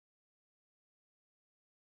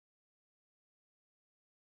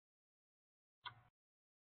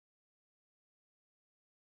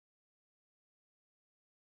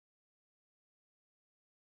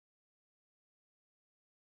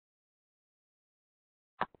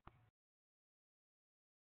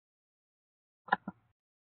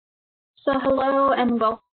So hello and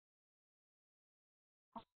welcome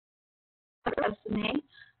to Resume.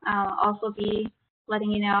 I'll also be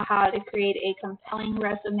letting you know how to create a compelling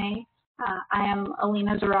resume. I am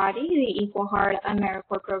Alina Zarati, the Equal Heart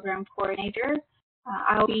AmeriCorps Program Coordinator.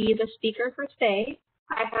 I'll be the speaker for today.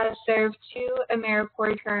 I have served 2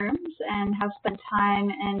 AmeriCorps terms and have spent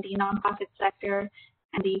time in the nonprofit sector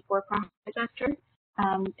and the for-profit sector.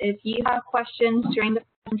 If you have questions during the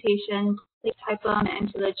presentation, please type them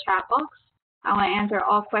into the chat box. I will answer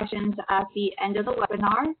all questions at the end of the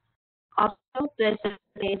webinar. Also, this is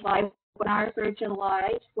a live webinar for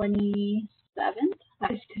July 27th,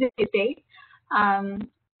 that is today's date, and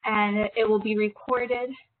it will be recorded.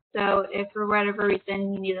 So if for whatever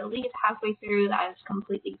reason you need to leave halfway through, that is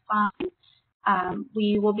completely fine.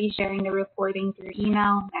 We will be sharing the recording through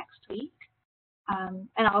email next week.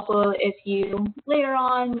 And also, if you later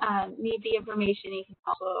on need the information, you can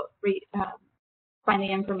also find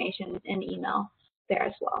the information in email there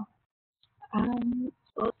as well.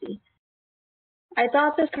 So let's see. I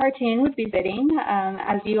thought this cartoon would be fitting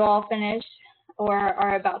as you all finish or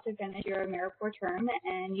are about to finish your AmeriCorps term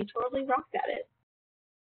and you totally rocked at it.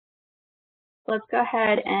 Let's go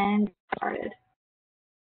ahead and get started.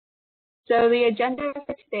 So the agenda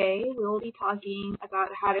for today, we will be talking about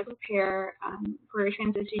how to prepare for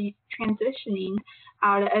transitioning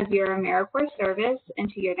out of your AmeriCorps service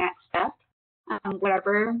into your next step,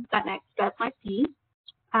 whatever that next step might be.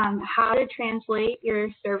 How to translate your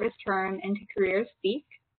service term into career speak,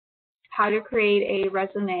 how to create a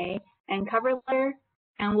resume and cover letter,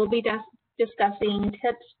 and we'll be discussing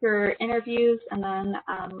tips for interviews, and then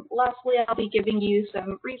lastly, I'll be giving you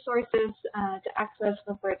some resources to access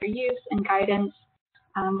for further use and guidance.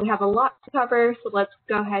 We have a lot to cover, so let's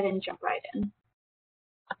go ahead and jump right in.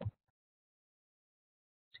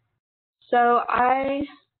 So I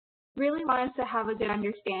really want us to have a good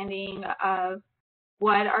understanding of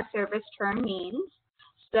what our service term means.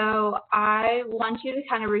 So I want you to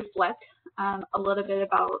kind of reflect a little bit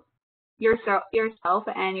about yourself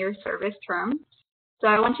and your service term. So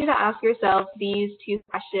I want you to ask yourself these 2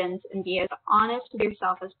 questions and be as honest with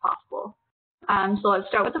yourself as possible. So let's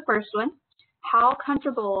start with the first one. How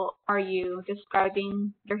comfortable are you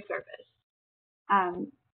describing your service?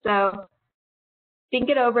 So think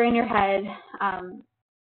it over in your head.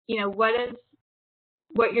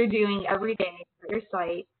 What you're doing every day at your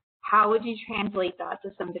site, how would you translate that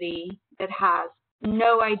to somebody that has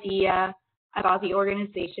no idea about the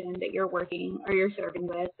organization that you're working or you're serving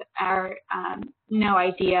with, or no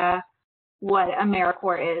idea what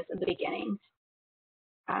AmeriCorps is at the beginning?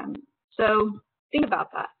 So think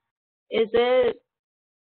about that. Is it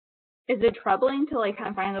troubling to kind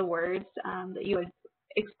of find the words that you would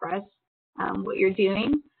express what you're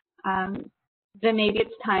doing? Then maybe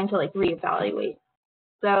it's time to reevaluate.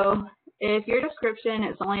 So if your description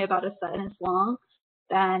is only about a sentence long,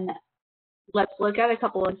 then let's look at a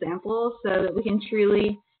couple examples so that we can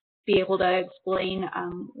truly be able to explain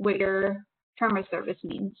what your term of service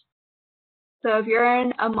means. So if you're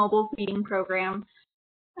in a mobile feeding program,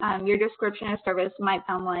 your description of service might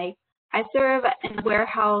sound like, I serve in a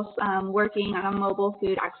warehouse working on a mobile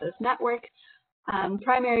food access network.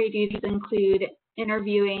 Primary duties include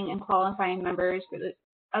interviewing and qualifying members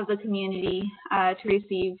of the community to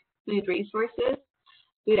receive food resources,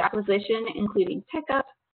 food acquisition, including pickup,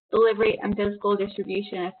 delivery, and physical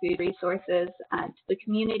distribution of food resources to the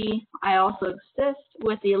community. I also assist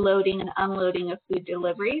with the loading and unloading of food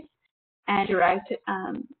deliveries and direct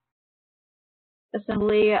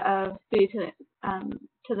assembly of food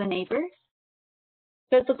to the neighbors.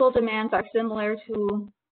 Physical demands are similar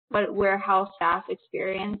to what warehouse staff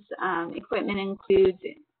experience. Equipment includes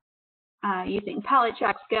using pallet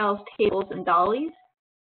jack scales, tables, and dollies.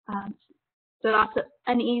 So that's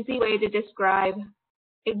an easy way to describe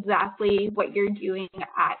exactly what you're doing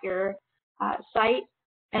at your site,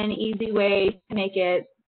 and an easy way to make it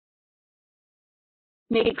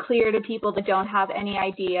clear to people that don't have any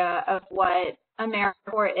idea of what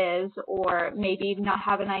AmeriCorps is, or maybe even not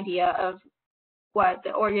have an idea of what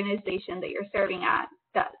the organization that you're serving at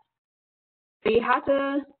does. So you have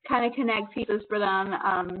to kind of connect pieces for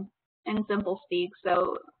them in simple speak.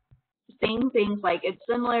 So saying things like it's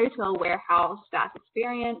similar to a warehouse staff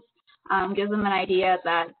experience gives them an idea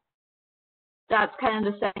that that's kind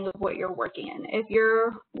of the setting of what you're working in. If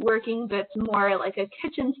you're working that's more like a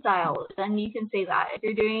kitchen style, then you can say that. If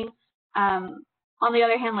you're doing, on the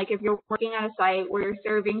other hand, if you're working at a site where you're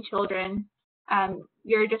serving children,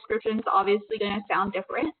 your description is obviously going to sound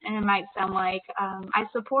different, and it might sound like I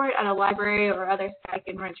support at a library or other static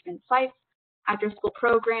enrichment sites, after school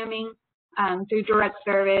programming, through direct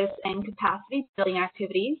service and capacity building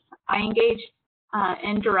activities. I engage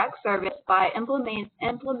in direct service by implementing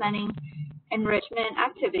enrichment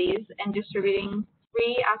activities and distributing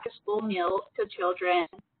free after-school meals to children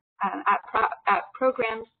at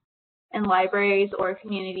programs in libraries or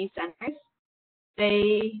community centers.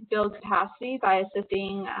 They build capacity by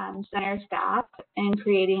assisting center staff in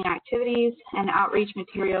creating activities and outreach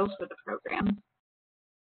materials for the program.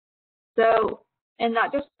 So in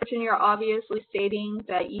that description, you're obviously stating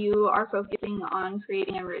that you are focusing on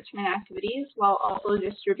creating enrichment activities while also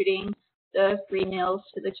distributing the free meals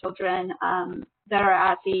to the children that are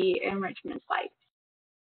at the enrichment site.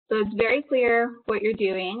 So it's very clear what you're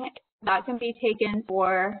doing. That can be taken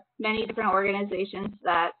for many different organizations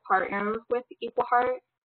that partner with Equal Heart.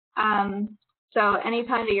 So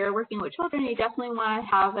anytime that you're working with children, you definitely want to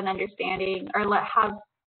have an understanding or have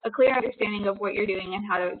a clear understanding of what you're doing and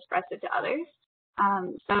how to express it to others.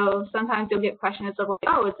 So sometimes you'll get questions of,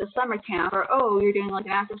 oh, it's a summer camp, or oh, you're doing like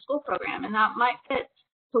an after school program, and that might fit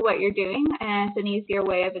to what you're doing, and it's an easier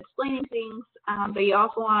way of explaining things. But you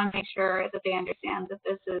also want to make sure that they understand that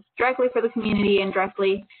this is directly for the community and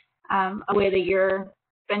directly a way that you're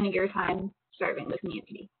spending your time serving the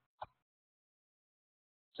community.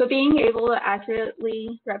 So being able to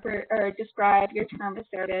accurately describe your term of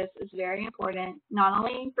service is very important, not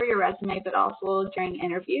only for your resume, but also during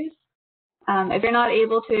interviews. If you're not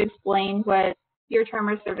able to explain what your term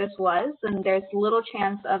of service was, then there's little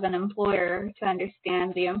chance of an employer to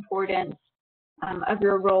understand the importance of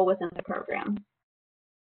your role within the program.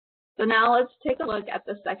 So now let's take a look at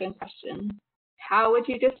the second question. How would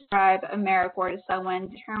you describe AmeriCorps to someone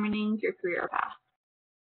determining your career path?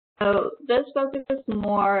 So this focuses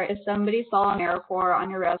more if somebody saw AmeriCorps on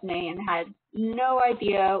your resume and had no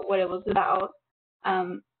idea what it was about,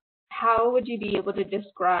 how would you be able to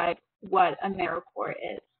describe what AmeriCorps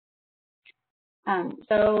is?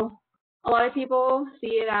 So a lot of people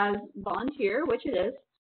see it as volunteer, which it is,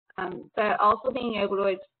 but also being able to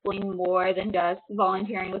explain more than just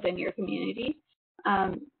volunteering within your community.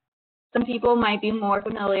 Some people might be more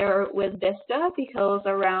familiar with VISTA because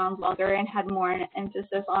around longer and had more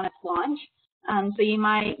emphasis on its launch. So you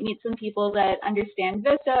might meet some people that understand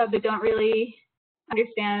VISTA but don't really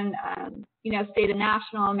understand, state and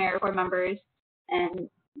national AmeriCorps members and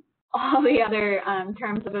all the other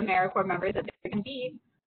terms of AmeriCorps members that there can be.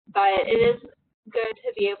 But it is good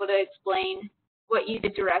to be able to explain what you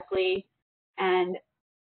did directly and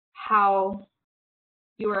how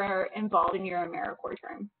you were involved in your AmeriCorps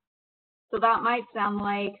term. So that might sound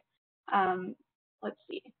like, let's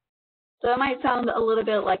see. So it might sound a little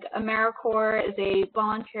bit like AmeriCorps is a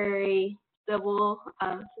voluntary civil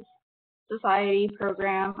society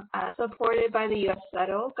program supported by the U.S.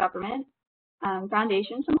 federal government,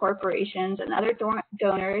 foundations and corporations, and other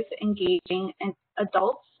donors engaging in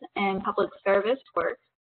adults in public service work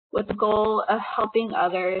with the goal of helping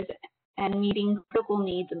others and meeting critical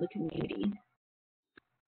needs in the community.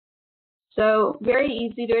 So very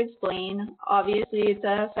easy to explain. Obviously, it's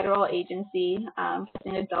a federal agency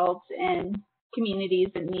assisting adults in communities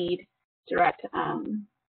that need direct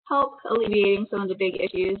help, alleviating some of the big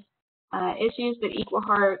issues. Issues that Equal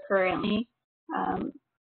Heart currently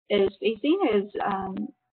is facing is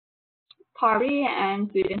poverty and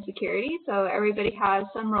food insecurity. So everybody has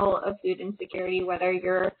some role of food insecurity, whether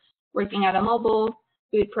you're working at a mobile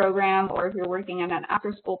food program or if you're working at an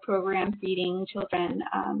after-school program feeding children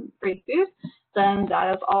free food, then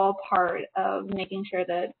that is all part of making sure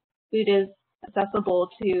that food is accessible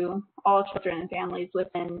to all children and families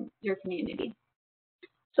within your community.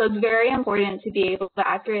 So it's very important to be able to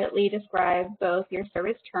accurately describe both your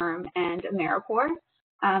service term and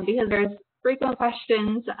AmeriCorps because there's frequent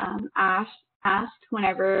questions asked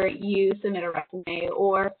whenever you submit a resume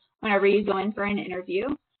or whenever you go in for an interview.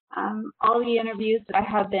 All the interviews that I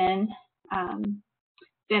have been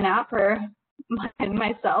at for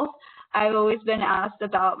myself, I've always been asked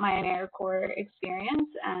about my AmeriCorps experience,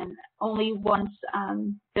 and only once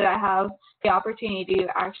did I have the opportunity to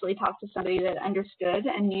actually talk to somebody that understood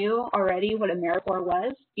and knew already what AmeriCorps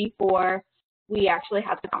was before we actually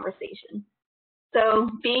had the conversation. So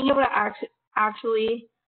being able to actually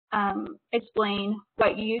explain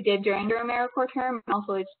what you did during your AmeriCorps term and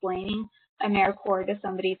also explaining AmeriCorps to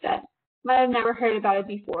somebody that might have never heard about it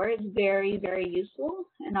before is very, very useful,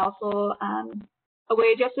 and also a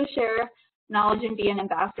way just to share knowledge and be an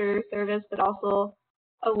ambassador service, but also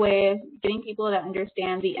a way of getting people to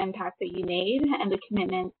understand the impact that you made and the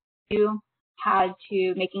commitment you had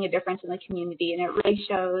to making a difference in the community. And it really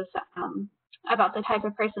shows about the type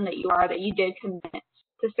of person that you are, that you did commit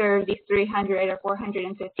to serve these 300 or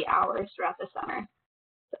 450 hours throughout the summer.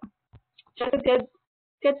 just a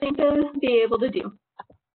good thing to be able to do.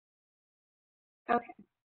 Okay.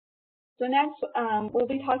 So next, we'll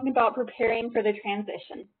be talking about preparing for the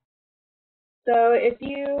transition. So if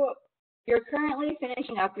you're currently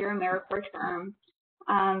finishing up your AmeriCorps term,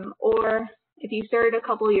 or if you started a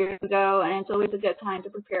couple years ago, and it's always a good time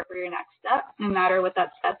to prepare for your next step, no matter what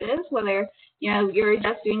that step is, whether you're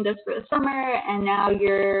just doing this for the summer and now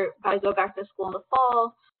you're about to go back to school in the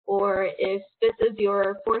fall, or if this is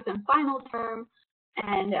your fourth and final term,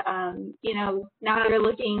 and now you're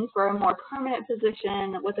looking for a more permanent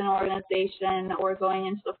position with an organization or going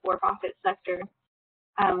into the for-profit sector.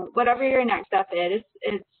 Whatever your next step is,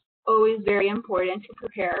 it's always very important to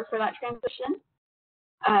prepare for that transition.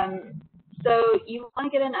 So you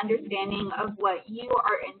want to get an understanding of what you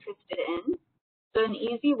are interested in. So an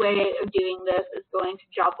easy way of doing this is going to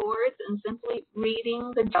job boards and simply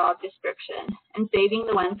reading the job description and saving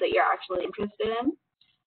the ones that you're actually interested in.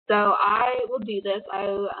 So I will do this. I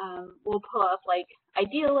will pull up like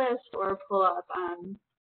Idealist or pull up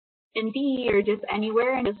Indeed or just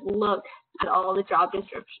anywhere and just look at all the job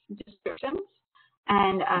descriptions.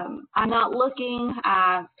 And I'm not looking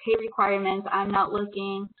at pay requirements. I'm not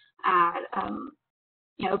looking at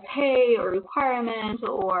pay or requirements,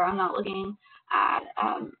 or I'm not looking at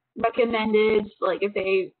recommended, like if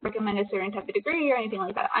they recommend a certain type of degree or anything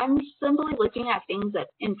like that. I'm simply looking at things that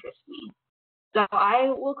interest me. So I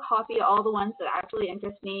will copy all the ones that actually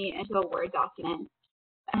interest me into a Word document,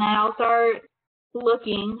 and then I'll start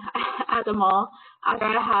looking at them all after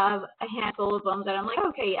I have a handful of them that I'm like,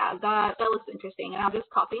 okay, yeah, that looks interesting, and I'll just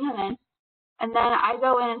copy them in. And then I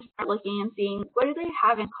go in and start looking and seeing what do they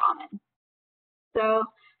have in common. So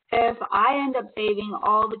if I end up saving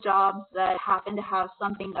all the jobs that happen to have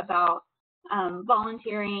something about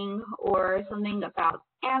volunteering or something about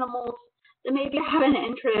animals, then maybe I have an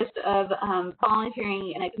interest of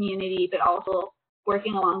volunteering in a community, but also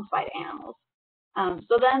working alongside animals.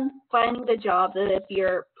 So then finding the job that is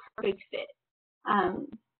your perfect fit.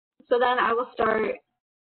 So then I will start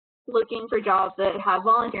looking for jobs that have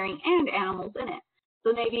volunteering and animals in it.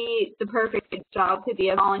 So maybe the perfect job could be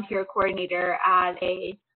a volunteer coordinator at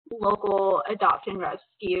a local adoption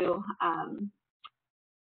rescue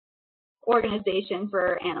organization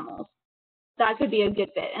for animals. That could be a good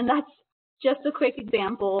fit. And that's just a quick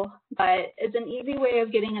example, but it's an easy way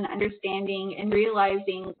of getting an understanding and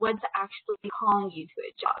realizing what's actually calling you to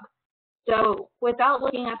a job. So without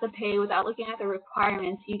looking at the pay, without looking at the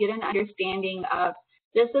requirements, you get an understanding of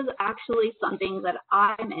this is actually something that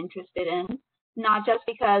I'm interested in, not just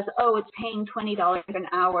because, oh, it's paying $20 an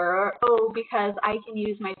hour, or, oh, because I can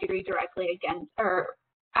use my degree directly against or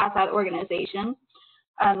at that organization.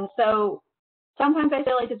 So sometimes I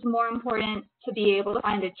feel like it's more important to be able to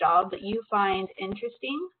find a job that you find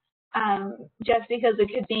interesting, just because it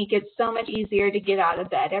could make it so much easier to get out of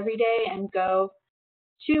bed every day and go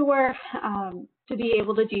to work. To be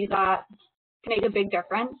able to do that can make a big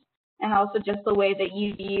difference, and also just the way that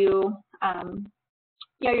you view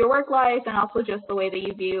your work life, and also just the way that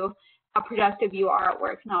you view how productive you are at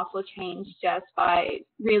work can also change just by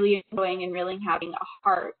really enjoying and really having a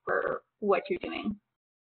heart for what you're doing.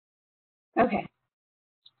 Okay.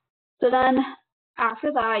 So then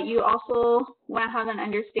after that, you also want to have an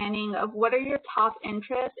understanding of what are your top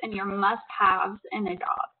interests and your must-haves in a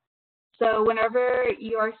job. So whenever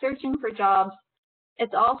you are searching for jobs,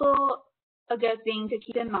 it's also a good thing to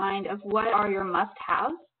keep in mind of what are your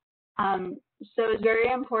must-haves. So it's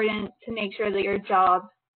very important to make sure that your job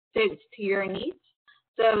fits to your needs.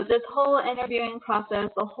 So this whole interviewing process,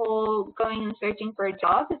 the whole going and searching for a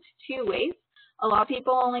job, it's two ways. A lot of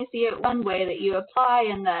people only see it one way, that you apply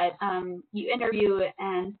and that you interview,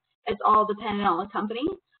 and it's all dependent on the company,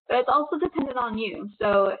 but it's also dependent on you.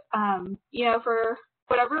 So, for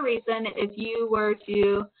whatever reason, if you were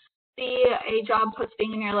to see a job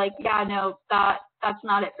posting and you're like, yeah, no, that's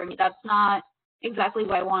not it for me, that's not exactly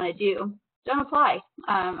what I want to do, don't apply.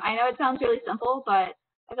 I know it sounds really simple, but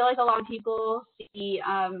I feel like a lot of people see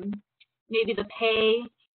maybe the pay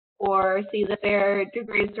or see that their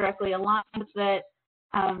degree is directly aligned with it,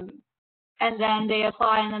 and then they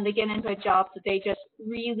apply and then they get into a job that they just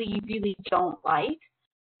really, really don't like.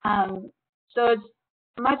 So it's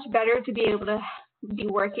much better to be able to be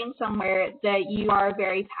working somewhere that you are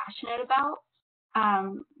very passionate about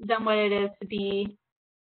than what it is to be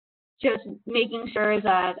just making sure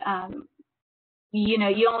that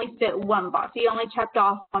you only fit one box. You only checked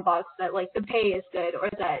off one box that like the pay is good or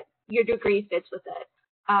that your degree fits with it.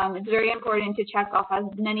 It's very important to check off as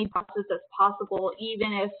many boxes as possible,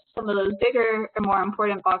 even if some of those bigger or more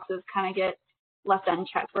important boxes kind of get left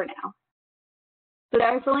unchecked for now. So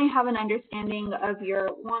definitely have an understanding of your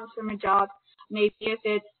wants from a job. Maybe if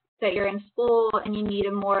it's that you're in school and you need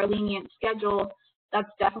a more lenient schedule,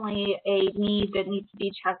 that's definitely a need that needs to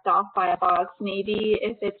be checked off by a box. Maybe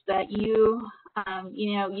if it's that you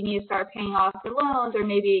need to start paying off your loans, or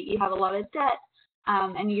maybe you have a lot of debt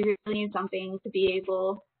and you really need something to be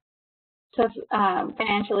able to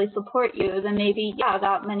financially support you, then maybe, yeah,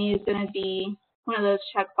 that money is going to be one of those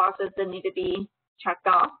check boxes that need to be checked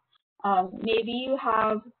off. Maybe you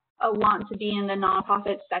have a want to be in the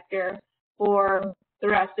nonprofit sector for the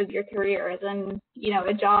rest of your career, then,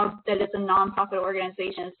 a job that is a nonprofit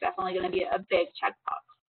organization is definitely going to be a big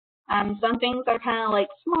checkbox. Some things are kind of like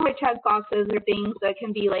smaller check boxes, or things that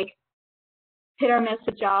can be like hit or miss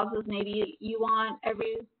with jobs, is maybe you want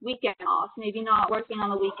every weekend off. Maybe not working on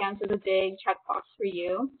the weekends is a big checkbox for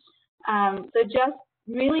you. So just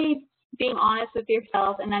really being honest with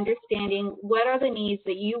yourself and understanding what are the needs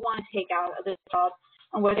that you want to take out of this job,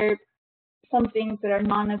 and what are some things that are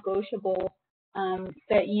non-negotiable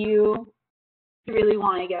that you really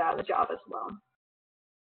want to get out of the job as well.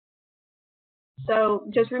 So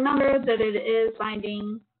just remember that it is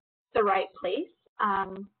finding the right place.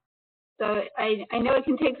 So I know it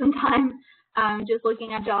can take some time just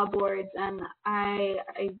looking at job boards, and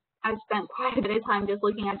I've spent quite a bit of time just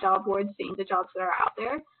looking at job boards, seeing the jobs that are out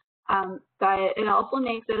there. But it also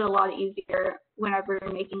makes it a lot easier whenever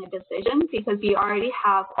you're making a decision, because you already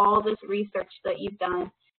have all this research that you've done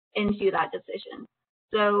into that decision.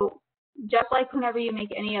 So just like whenever you make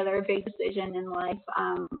any other big decision in life,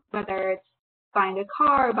 whether it's buying a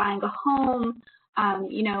car, buying a home,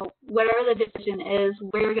 whatever the decision is,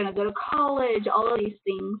 where you're going to go to college, all of these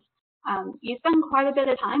things, you spend quite a bit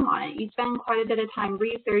of time on it. You spend quite a bit of time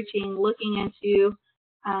researching, looking into,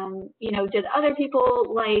 did other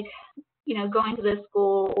people like, going to this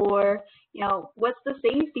school, or, what's the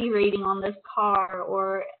safety rating on this car,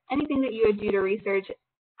 or anything that you would do to research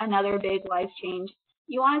another big life change.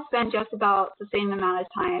 You want to spend just about the same amount of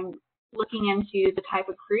time looking into the type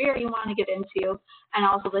of career you want to get into, and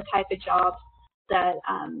also the type of jobs that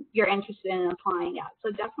you're interested in applying at. So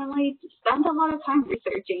definitely spend a lot of time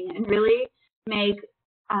researching, and really make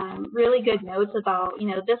really good notes about,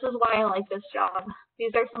 this is why I like this job.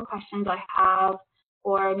 These are some questions I have,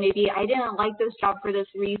 or maybe I didn't like this job for this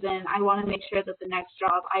reason. I want to make sure that the next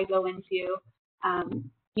job I go into,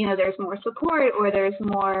 there's more support, or there's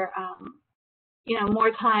more,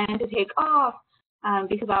 more time to take off,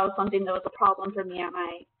 because that was something that was a problem for me at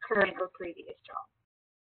my current or previous job.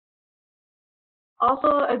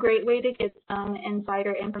 Also, a great way to get some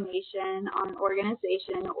insider information on an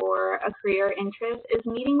organization or a career interest is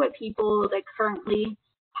meeting with people that currently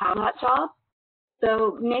have that job.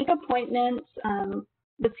 So make appointments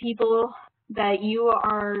with people that you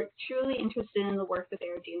are truly interested in the work that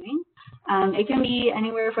they're doing. It can be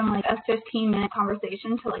anywhere from like a 15-minute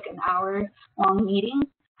conversation to like an hour-long meeting,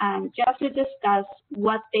 just to discuss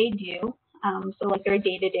what they do, so like their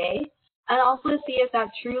day-to-day, and also to see if that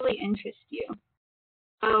truly interests you.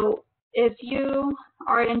 So if you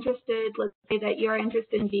are interested, let's say that you're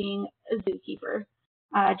interested in being a zookeeper,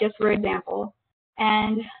 just for example,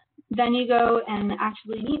 and then you go and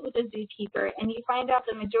actually meet with a zookeeper, and you find out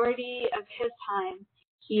the majority of his time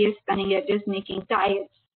he is spending it just making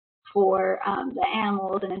diets for the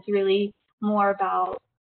animals, and it's really more about,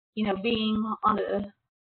 being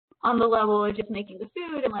on the level of just making the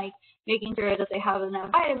food and like making sure that they have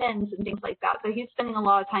enough vitamins and things like that. So he's spending a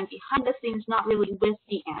lot of time behind the scenes, not really with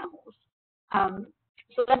the animals.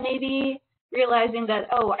 So then maybe realizing that,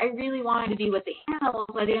 oh, I really wanted to be with the animals.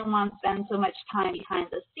 I didn't want to spend so much time behind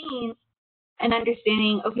the scenes, and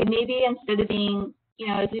understanding, okay, maybe instead of being,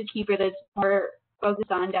 a zookeeper that's more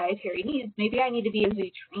focused on dietary needs, maybe I need to be a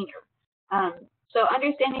zoo trainer. So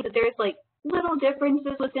understanding that there's like little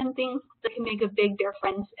differences within things that can make a big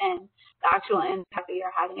difference in the actual impact that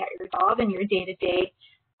you're having at your job and your day-to-day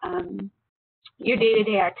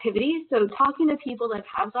activities. So talking to people that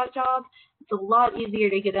have that job, it's a lot easier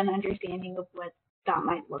to get an understanding of what that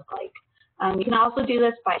might look like. You can also do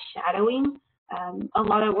this by shadowing. A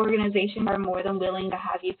lot of organizations are more than willing to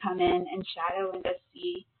have you come in and shadow and just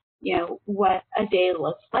see, what a day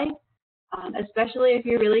looks like, especially if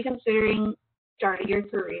you're really considering starting your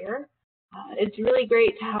career. It's really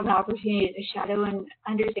great to have an opportunity to shadow and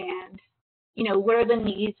understand, what are the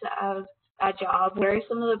needs of that job, what are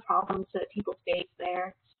some of the problems that people face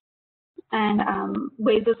there, and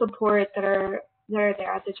ways of support that are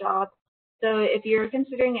there at the job. So if you're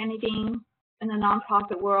considering anything in the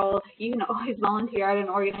nonprofit world, you can always volunteer at an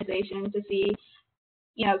organization to see,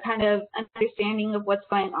 kind of an understanding of what's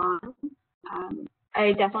going on.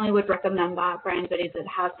 I definitely would recommend that for anybody that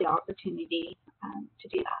has the opportunity to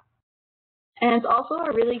do that. And it's also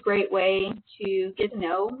a really great way to get to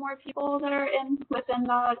know more people that are within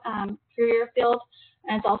that career field.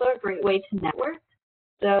 And it's also a great way to network.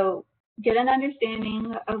 So get an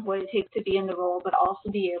understanding of what it takes to be in the role, but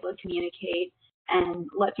also be able to communicate and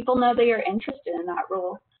let people know that you're interested in that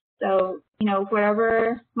role. So, you know,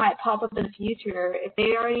 whatever might pop up in the future, if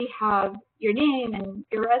they already have your name and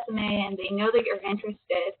your resume and they know that you're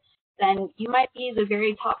interested, then you might be the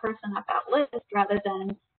very top person at that list rather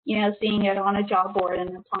than, you know, seeing it on a job board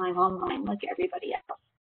and applying online like everybody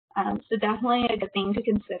else. So definitely a good thing to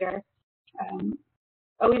consider.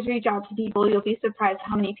 Always reach out to people. You'll be surprised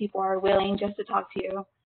how many people are willing just to talk to you,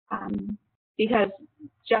 because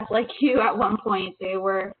just like you at one point, they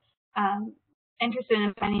were interested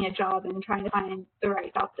in finding a job and trying to find the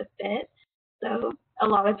right job to fit. So a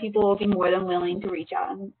lot of people will be more than willing to reach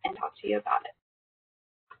out and talk to you about it.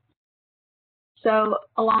 So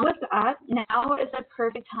along with that, now is the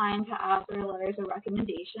perfect time to ask for letters of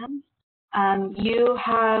recommendation. You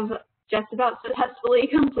have just about successfully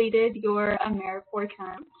completed your AmeriCorps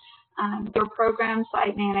term. Your program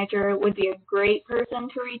site manager would be a great person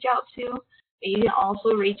to reach out to. But you can also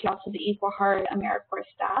reach out to the Equal Heart AmeriCorps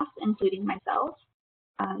staff, including myself.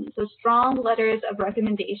 So strong letters of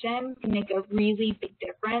recommendation can make a really big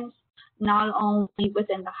difference, not only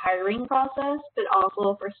within the hiring process, but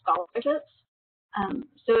also for scholarships.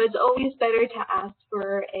 So it's always better to ask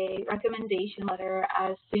for a recommendation letter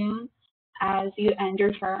as soon as you end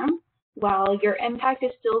your term, while your impact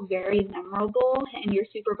is still very memorable in your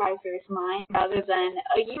supervisor's mind, rather than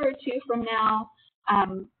a year or two from now,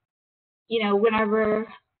 you know, whenever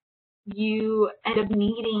you end up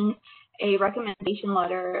needing a recommendation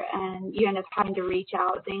letter and you end up having to reach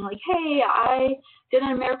out saying like, hey, I did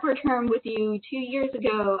an AmeriCorps term with you 2 years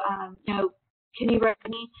ago, you know, can you write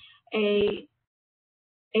me a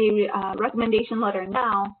recommendation letter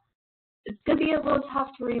now? It's going to be a little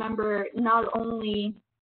tough to remember not only,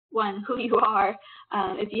 one, who you are,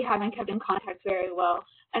 if you haven't kept in contact very well,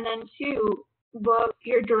 and then two, what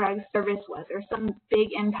your direct service was, or some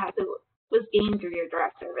big impact that was gained through your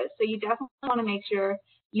direct service. So you definitely want to make sure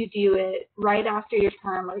you do it right after your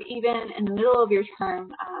term or even in the middle of your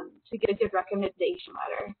term to get a good recommendation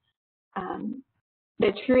letter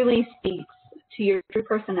that truly speaks to your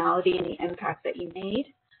personality and the impact that you made.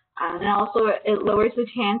 And also it lowers the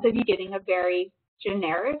chance of you getting a very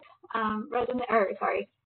generic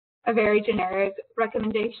a very generic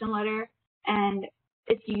recommendation letter. And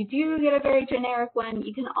if you do get a very generic one,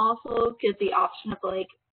 you can also get the option of like,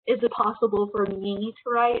 is it possible for me to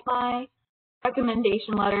write my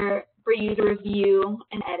recommendation letter for you to review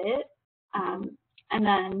and edit? And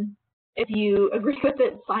then if you agree with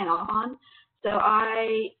it, sign off on. So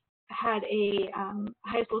I had a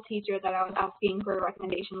high school teacher that I was asking for a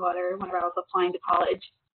recommendation letter whenever I was applying to college.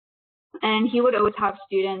 And he would always have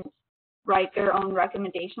students write their own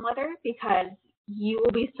recommendation letter because you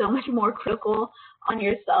will be so much more critical on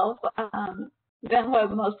yourself than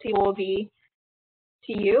what most people will be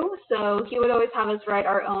to you. So he would always have us write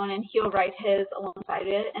our own, and he'll write his alongside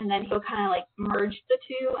it, and then he'll kind of like merge the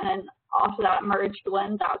two, and then off of that merged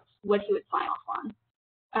one, that's what he would sign off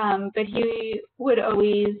on. But he would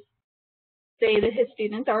always say that his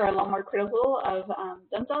students are a lot more critical of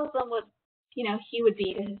themselves than what, you know, he would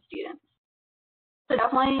be to his students. So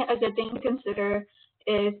definitely a good thing to consider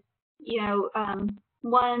is, you know,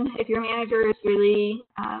 one, if your manager is really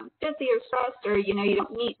busy or stressed, or, you know, you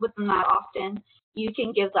don't meet with them that often, you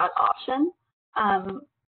can give that option. And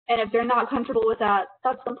if they're not comfortable with that,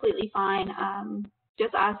 that's completely fine.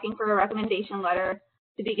 Just asking for a recommendation letter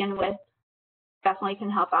to begin with definitely can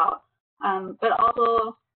help out. But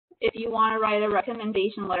also, if you want to write a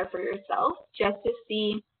recommendation letter for yourself, just to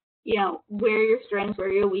see, you know, where your strengths,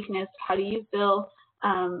 where your weakness, how do you feel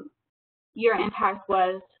your impact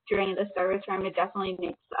was during the service term, it definitely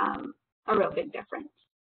makes a real big difference.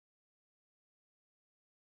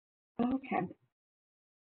 Okay.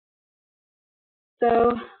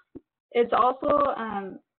 So it's also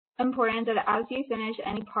important that as you finish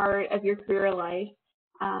any part of your career life,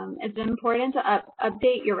 it's important to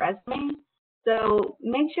update your resume. So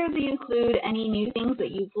make sure that you include any new things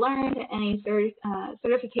that you've learned, any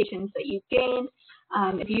certifications that you've gained.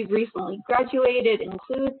 If you've recently graduated,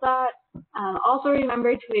 include that. Also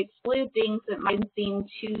remember to exclude things that might seem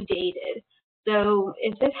too dated. So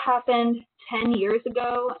if this happened 10 years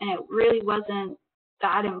ago and it really wasn't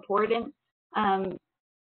that important,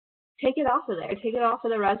 take it off of there. Take it off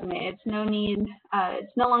of the resume. It's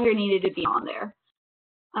no longer needed to be on there.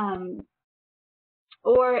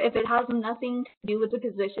 Or if it has nothing to do with the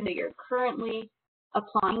position that you're currently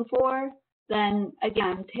applying for, then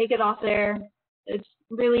again, take it off there. It's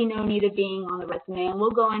really no need of being on the resume, and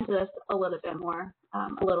we'll go into this a little bit more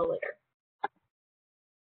a little later.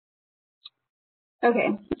 Okay,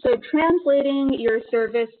 so translating your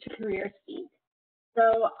service to career speak.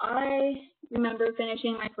 So I remember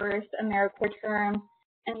finishing my first AmeriCorps term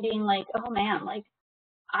and being like, oh man, like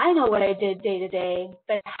I know what I did day to day,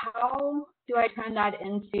 but how do I turn that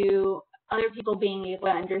into other people being able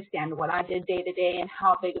to understand what I did day to day and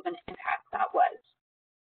how big of an impact that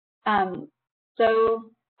was? So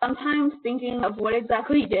sometimes thinking of what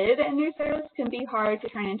exactly you did in your service can be hard to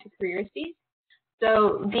turn into career speak.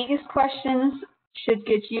 So these questions should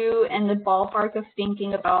get you in the ballpark of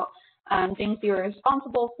thinking about things you were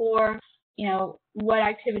responsible for, you know, what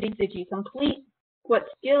activities did you complete, what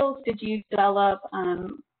skills did you develop,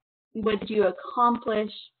 what did you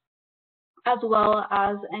accomplish, as well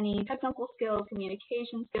as any technical skills,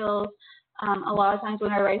 communication skills. A lot of times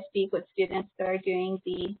whenever I speak with students that are doing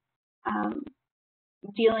the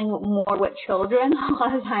dealing more with children, a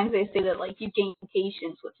lot of times they say that like you gain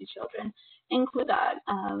patience with the children. Include that.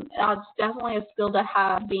 That's definitely a skill to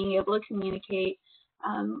have, being able to communicate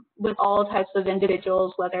with all types of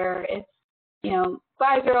individuals, whether it's, you know,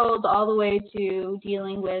 5-year-olds all the way to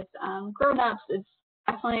dealing with grown-ups. It's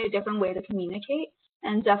definitely a different way to communicate,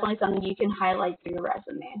 and definitely something you can highlight through your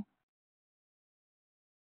resume.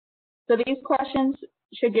 So these questions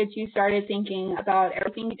should get you started thinking about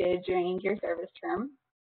everything you did during your service term.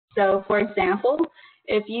 So for example,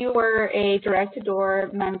 if you were a direct-to-door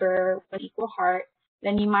member with Equal Heart,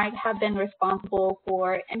 then you might have been responsible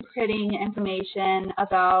for inputting information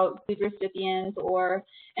about food recipients or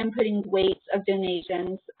inputting weights of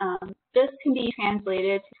donations. This can be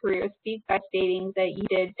translated to career speak by stating that you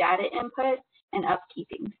did data input and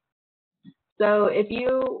upkeeping. So if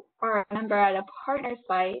you are a member at a partner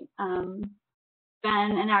site,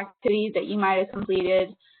 then an activity that you might have completed,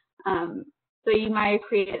 so you might have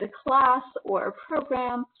created a class or a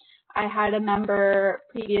program. I had a member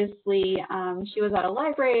previously, she was at a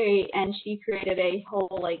library and she created a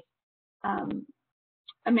whole like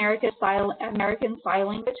American Sign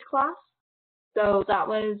Language class. So that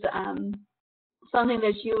was something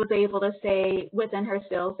that she was able to say within her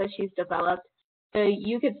skills that she's developed. So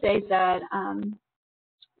you could say that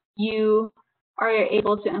you are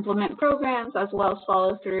able to implement programs as well as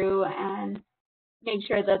follow through and make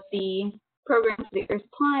sure that the programs that you're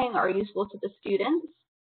supplying are useful to the students.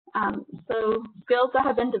 So skills that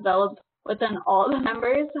have been developed within all the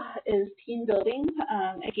members is team building,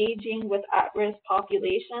 engaging with at-risk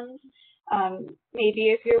populations. Maybe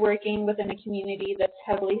if you're working within a community that's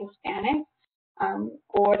heavily Hispanic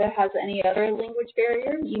or that has any other language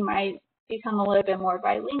barrier, you might become a little bit more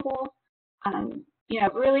bilingual. You know,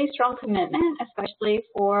 really strong commitment, especially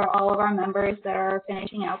for all of our members that are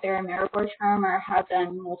finishing out their AmeriCorps term or have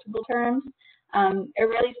done multiple terms. It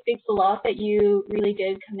really speaks a lot that you really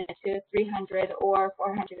did commit to 300 or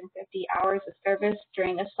 450 hours of service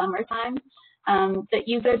during the summertime that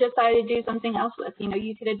you could have decided to do something else with. You know,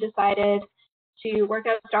 you could have decided to work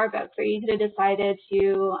at Starbucks, or you could have decided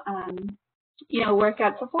to, you know, work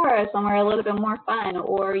at Sephora somewhere a little bit more fun,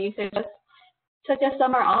 or you could have just took a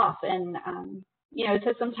summer off and, you know,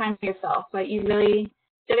 took some time for yourself, but you really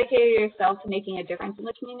dedicated yourself to making a difference in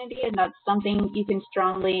the community, and that's something you can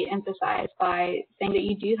strongly emphasize by saying that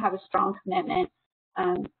you do have a strong commitment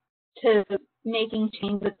to making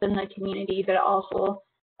change within the community, but also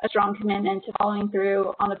a strong commitment to following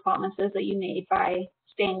through on the promises that you made by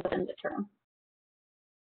staying within the term.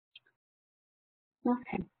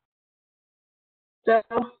 Okay. So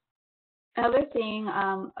another thing,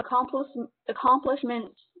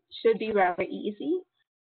 accomplishments should be rather easy.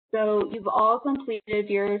 So you've all completed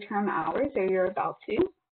your term hours, or you're about to,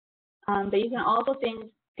 but you can also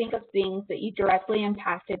think of things that you directly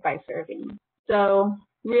impacted by serving. So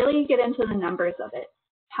really get into the numbers of it.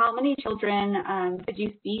 How many children did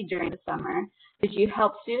you feed during the summer? Did you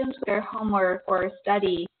help students with their homework or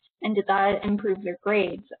study, and did that improve their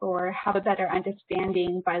grades or have a better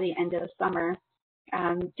understanding by the end of the summer?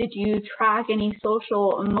 Did you track any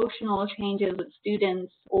social, emotional changes with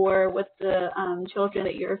students or with the children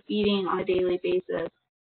that you're feeding on a daily basis?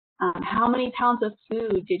 How many pounds of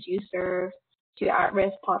food did you serve to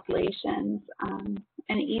at-risk populations?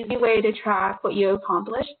 An easy way to track what you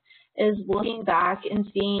accomplished is looking back and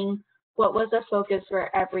seeing what was the focus for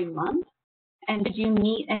every month, and did you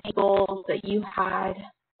meet any goals that you had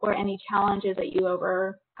or any challenges that you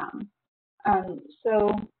overcome?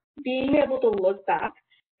 So being able to look back,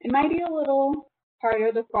 it might be a little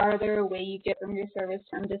harder the farther away you get from your service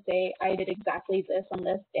term to say, I did exactly this on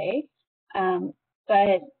this day.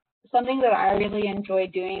 But something that I really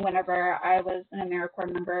enjoyed doing whenever I was an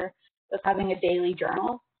AmeriCorps member was having a daily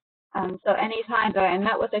journal. So anytime that I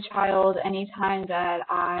met with a child, anytime that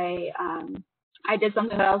I did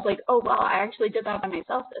something that I was like, oh, well, I actually did that by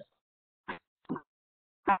myself this time,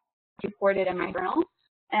 I reported in my journal.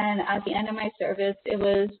 And at the end of my service, it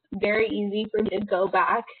was very easy for me to go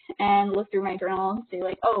back and look through my journal and say,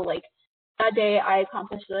 like, oh, like, that day I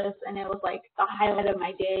accomplished this, and it was like the highlight of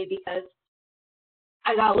my day because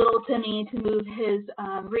I got little Timmy to move his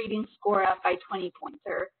reading score up by 20 points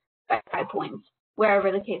or by 5 points,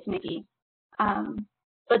 wherever the case may be.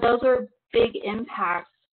 But those are big impacts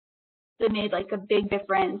that made like a big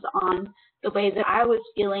difference on the way that I was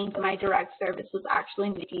feeling that my direct service was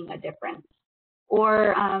actually making a difference.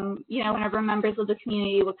 Or, whenever members of the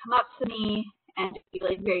community would come up to me and be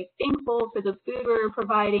like very thankful for the food we were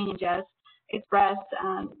providing and just express,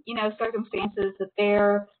 circumstances that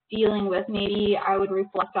they're dealing with, maybe I would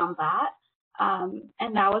reflect on that.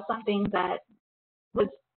 And that was something that was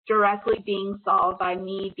directly being solved by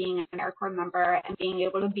me being an AmeriCorps member and being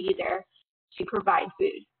able to be there to provide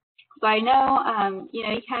food. So I know, you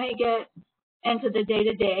kind of get into the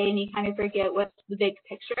day-to-day and you kind of forget what's the big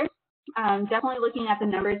picture. Definitely looking at the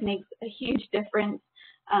numbers makes a huge difference.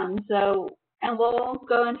 And we'll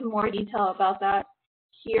go into more detail about that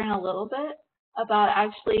here in a little bit, about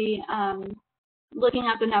actually looking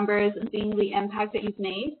at the numbers and seeing the impact that you've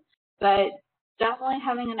made, but definitely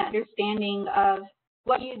having an understanding of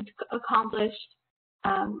what you've accomplished,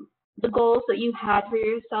 the goals that you had for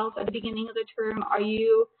yourself at the beginning of the term. Are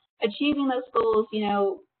you achieving those goals?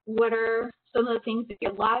 What are some of the things that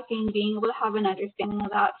you're lacking, being able to have an understanding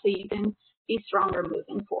of that so you can be stronger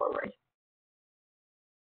moving forward.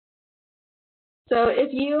 So if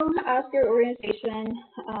you ask your organization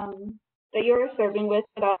that you're serving with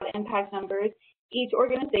about impact numbers, each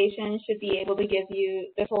organization should be able to give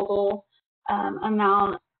you the total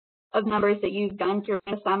amount of numbers that you've done during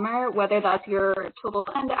the summer, whether that's your total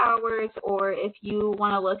end hours, or if you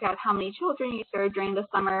want to look at how many children you served during the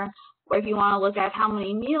summer, or if you want to look at how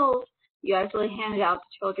many meals you actually handed out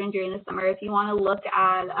to children during the summer. If you want to look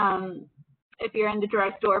at, if you're in the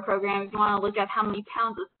direct door program, if you want to look at how many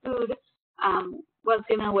pounds of food was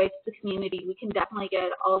given away to the community, we can definitely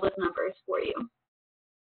get all those numbers for you.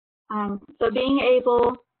 So being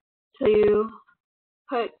able to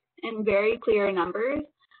put in very clear numbers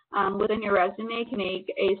within your resume can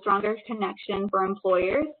make a stronger connection for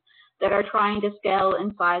employers that are trying to scale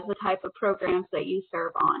and size the type of programs that you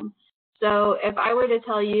serve on. So if I were to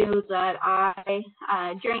tell you that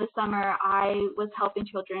during the summer, I was helping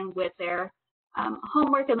children with their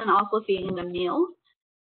homework and then also feeding them meals,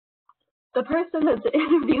 the person that's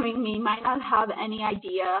interviewing me might not have any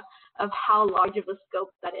idea of how large of a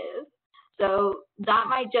scope that is. So that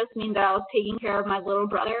might just mean that I was taking care of my little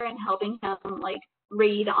brother and helping him like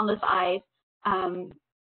read on the side.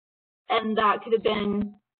 And that could have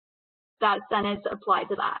been, that sentence applied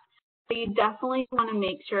to that. So you definitely want to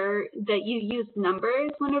make sure that you use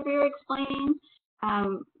numbers whenever you're explaining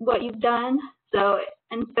what you've done. So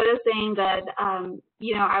instead of saying that,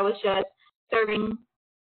 I was just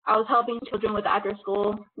I was helping children with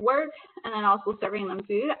after-school work and then also serving them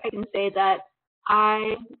food, I can say that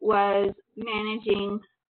I was managing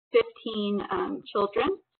 15 children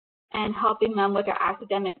and helping them with their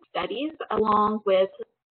academic studies, along with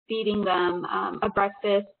feeding them a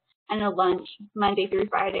breakfast and a lunch Monday through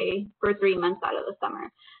Friday for 3 months out of the summer.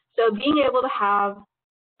 So being able to have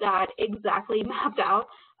that exactly mapped out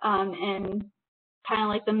and kind of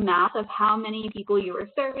like the math of how many people you were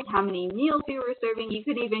serving, how many meals you were serving. You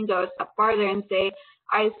could even go a step farther and say,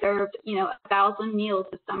 I served, 1,000 meals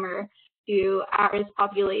this summer to at-risk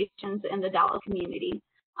populations in the Dallas community.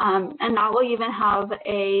 And that will even have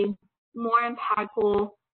a more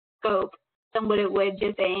impactful scope than what it would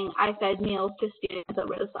just saying, I fed meals to students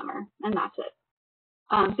over the summer, and that's it.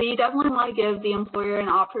 So you definitely want to give the employer an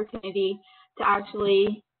opportunity to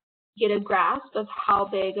actually get a grasp of how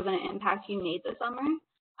big of an impact you made this summer.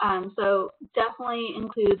 So definitely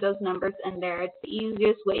include those numbers in there. It's the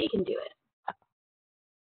easiest way you can do it.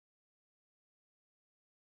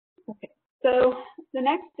 Okay. So the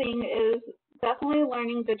next thing is definitely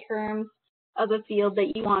learning the terms of the field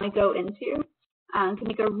that you want to go into can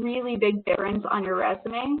make a really big difference on your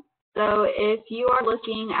resume. So if you are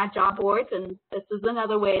looking at job boards, and this is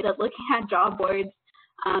another way that looking at job boards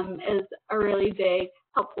is a really big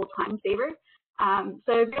helpful time saver.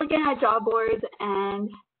 So if you're looking at job boards and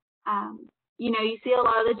you see a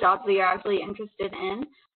lot of the jobs that you're actually interested in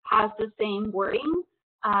has the same wording,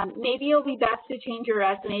 maybe it'll be best to change your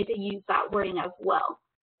resume to use that wording as well.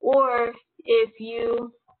 Or if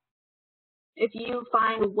you if you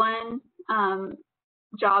find one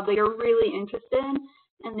job that you're really interested in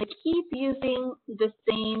and they keep using the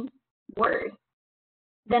same word,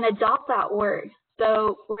 then adopt that word.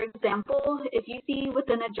 So, for example, if you see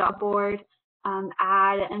within a job board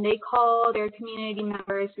ad and they call their community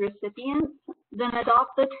members recipients, then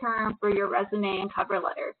adopt the term for your resume and cover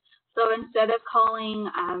letter. So instead of calling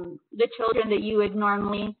the children that you would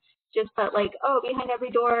normally just put like, oh, behind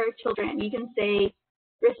every door, children, you can say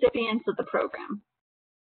recipients of the program.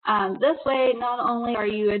 This way, not only are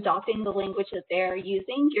you adopting the language that they're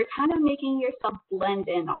using, you're kind of making yourself blend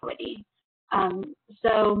in already.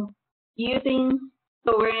 So using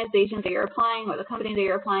the organization that you're applying or the company that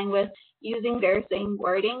you're applying with, using their same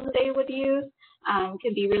wording they would use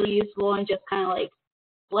can be really useful and just kind of like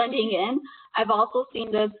blending in. I've also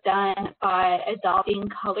seen this done by adopting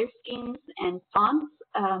color schemes and fonts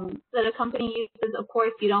that a company uses. Of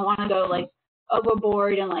course, you don't want to go like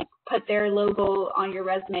overboard and like put their logo on your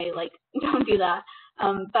resume. Like, don't do that.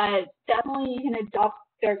 But definitely you can adopt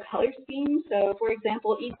their color scheme. So, for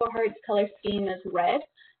example, Equal Heart's color scheme is red,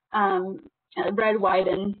 red, white,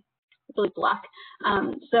 and really black.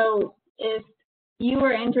 So if you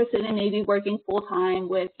were interested in maybe working full-time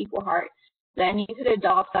with Equal Heart, then you could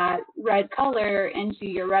adopt that red color into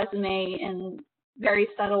your resume in very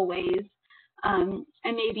subtle ways, and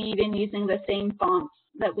maybe even using the same fonts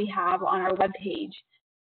that we have on our webpage,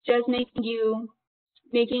 just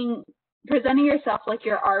presenting yourself like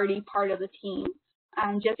you're already part of the team,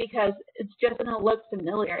 just because it's just going to look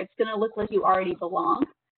familiar. It's going to look like you already belong.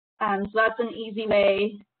 So that's an easy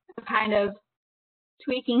way of kind of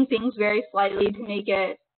tweaking things very slightly to make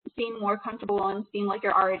it seem more comfortable and seem like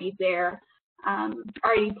you're already there,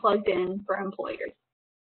 already plugged in for employers.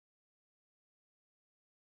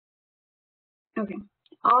 Okay.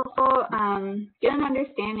 Also, get an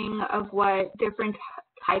understanding of what different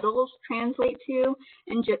titles translate to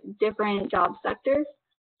in different job sectors.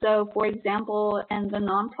 So, for example, in the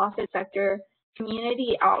nonprofit sector,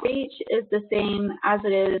 community outreach is the same as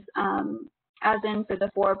it is as in for the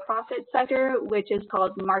for-profit sector, which is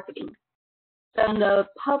called marketing. So in the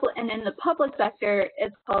public sector,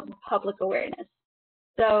 it's called public awareness.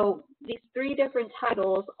 So these three different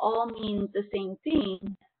titles all mean the same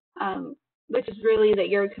thing, which is really that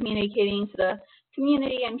you're communicating to the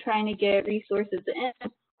community and trying to get resources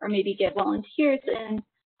in, or maybe get volunteers in,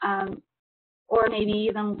 or maybe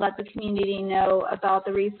even let the community know about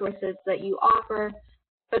the resources that you offer.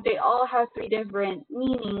 But they all have three different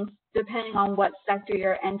meanings depending on what sector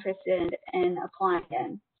you're interested in applying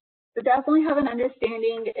in. So definitely have an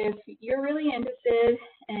understanding, if you're really interested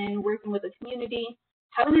in working with a community,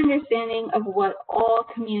 have an understanding of what all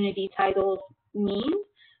community titles mean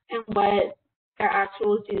and what their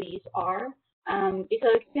actual duties are,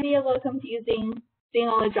 because it can be a little confusing seeing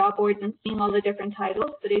all the job boards and seeing all the different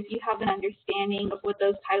titles, but if you have an understanding of what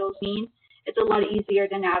those titles mean, it's a lot easier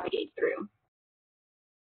to navigate through.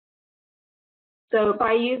 So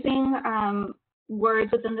by using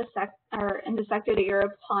words within the sector that you're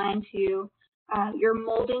applying to, you're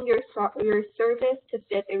molding your service to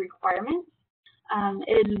fit the requirements.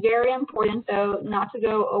 It is very important, though, not to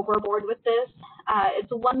go overboard with this.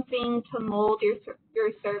 It's one thing to mold your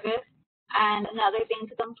service, and another thing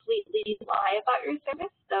to completely lie about your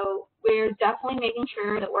service. So we're definitely making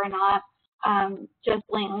sure that we're not just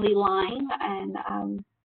blatantly lying and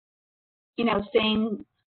saying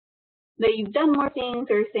that you've done more things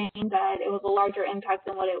or saying that it was a larger impact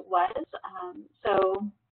than what it was. So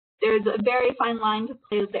there's a very fine line to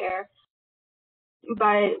play there.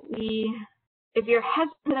 But if you're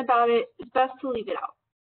hesitant about it, it's best to leave it out.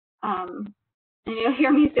 And you'll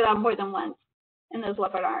hear me say that more than once in this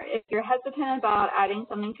webinar. If you're hesitant about adding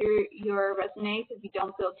something to your resume because you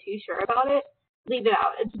don't feel too sure about it, leave it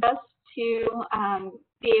out. It's best to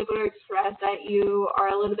be able to express that you are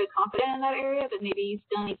a little bit confident in that area, but maybe you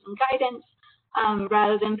still need some guidance,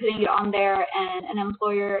 rather than putting it on there and an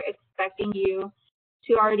employer expecting you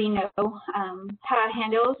to already know how to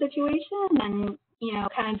handle a situation, and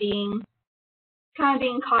kind of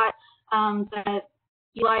being caught that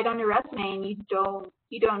you lied on your resume and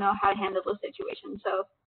you don't know how to handle the situation. So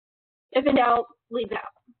if in doubt, leave it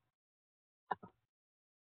out.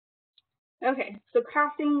 Okay, so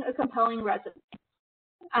crafting a compelling resume.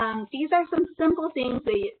 These are some simple things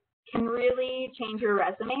that can really change your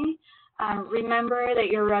resume. Remember that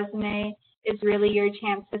your resume is really your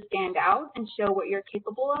chance to stand out and show what you're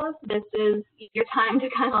capable of. This is your time to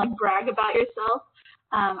kind of like brag about yourself.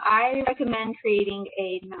 I recommend creating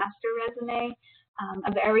a master resume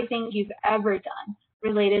of everything you've ever done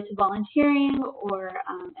related to volunteering or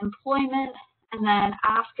employment, and then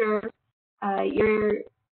after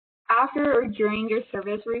after or during your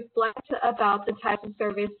service, reflect about the type of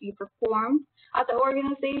service you performed at the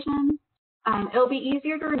organization. It'll be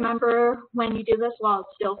easier to remember when you do this while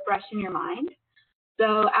it's still fresh in your mind.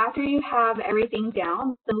 So after you have everything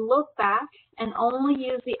down, then look back and only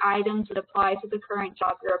use the items that apply to the current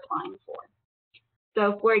job you're applying for.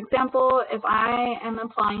 So for example, if I am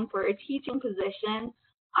applying for a teaching position,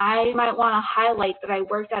 I might want to highlight that I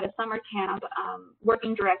worked at a summer camp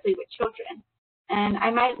working directly with children. And I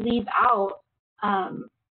might leave out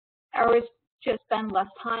or just spend less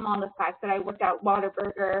time on the fact that I worked at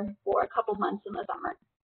Whataburger for a couple months in the summer.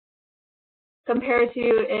 Compared to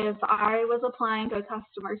if I was applying to a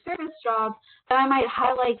customer service job, then I might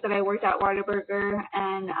highlight that I worked at Whataburger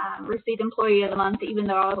and received Employee of the Month, even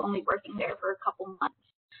though I was only working there for a couple months.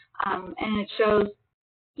 And it shows,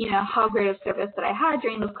 how great of service that I had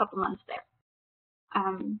during those couple months there.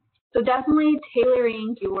 So definitely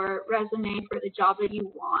tailoring your resume for the job that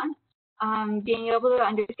you want, being able to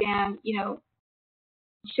understand,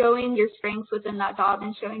 showing your strengths within that job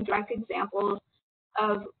and showing direct examples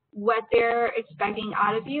of what they're expecting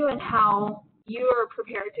out of you and how you are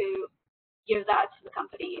prepared to give that to the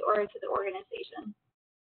company or to the organization.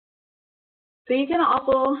 So you can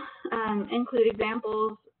also include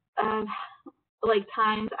examples of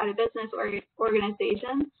times at a business or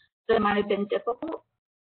organization that might have been difficult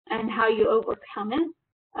and how you overcome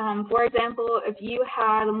it. For example, if you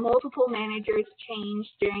had multiple managers change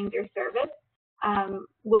during their service,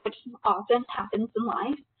 which often happens in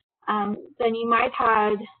life, then you might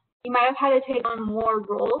have had to take on more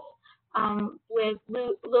roles with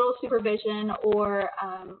little supervision or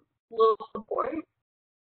little support.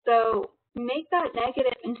 So make that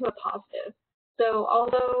negative into a positive. So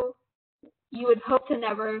although you would hope to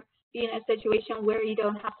never be in a situation where you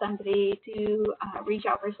don't have somebody to reach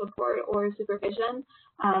out for support or supervision,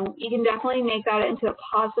 you can definitely make that into a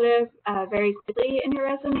positive very quickly in your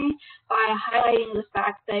resume by highlighting the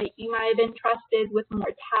fact that you might have been trusted with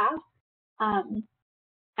more tasks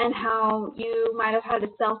and how you might have had to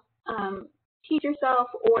teach yourself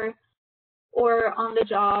or on the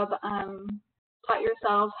job taught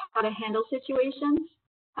yourself how to handle situations.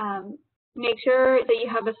 Make sure that you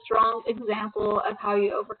have a strong example of how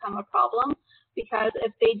you overcome a problem, because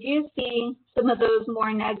if they do see some of those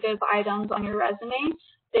more negative items on your resume,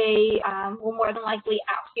 they will more than likely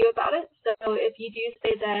ask you about it. So if you do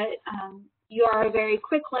say that you are a very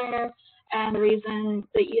quick learner and the reason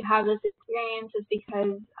that you have this experience is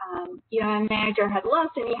because a manager had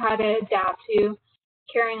left and you had to adapt to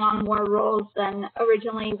carrying on more roles than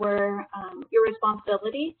originally were your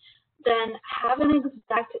responsibility, then have an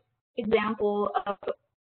exact example of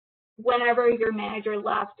whenever your manager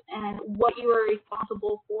left and what you were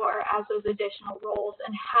responsible for as those additional roles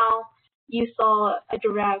and how you saw a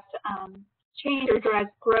direct change or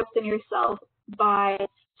direct growth in yourself by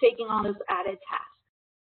taking on those added tasks.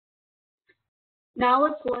 Now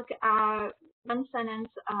let's look at one sentence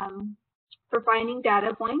for finding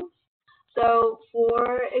data points. So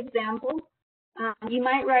for example, you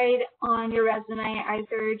might write on your resume, I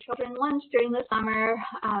served children lunch during the summer.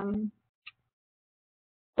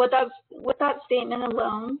 With that statement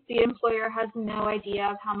alone, the employer has no idea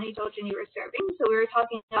of how many children you were serving. So we were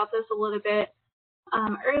talking about this a little bit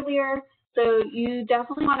earlier. So you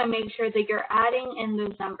definitely want to make sure that you're adding in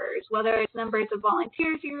those numbers, whether it's numbers of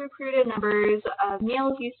volunteers you recruited, numbers of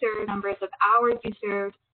meals you served, numbers of hours you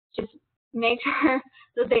served. Just make sure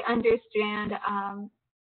that they understand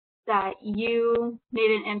that you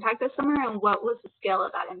made an impact this summer and what was the scale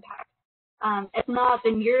of that impact. If not,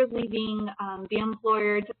 then you're leaving the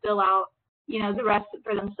employer to fill out, the rest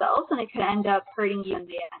for themselves, and it could end up hurting you in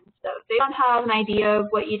the end. So if they don't have an idea of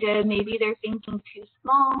what you did, maybe they're thinking too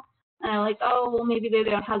small, and they're like, oh, well, maybe they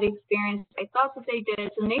don't have the experience I thought that they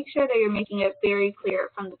did. So make sure that you're making it very clear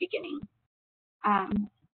from the beginning.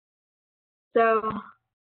 So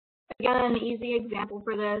again, an easy example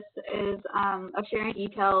for this is of sharing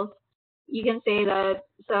details. You can say that,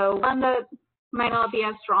 so one that might not be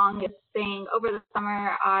as strong is saying, over the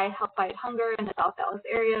summer, I helped fight hunger in the South Dallas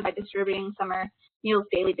area by distributing summer meals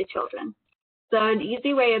daily to children. So an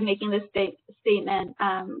easy way of making this statement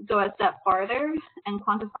go a step farther and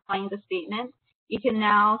quantifying the statement, you can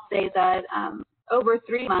now say that over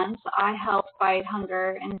 3 months, I helped fight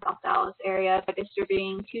hunger in the South Dallas area by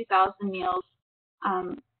distributing 2,000 meals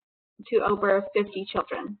to over 50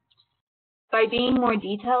 children. By being more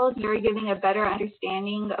detailed, you're giving a better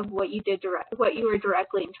understanding of what you did, what you were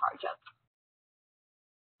directly in charge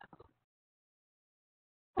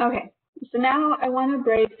of. Okay, so now I want to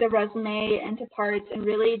break the resume into parts and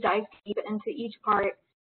really dive deep into each part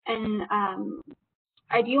and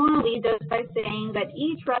I do want to lead this by saying that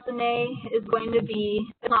each resume is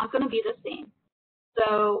not going to be the same.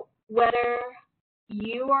 So whether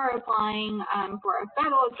you are applying for a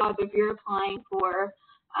federal job, if you're applying for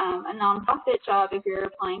a nonprofit job, if you're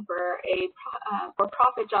applying for a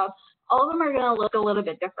for-profit job, all of them are going to look a little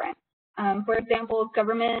bit different. For example,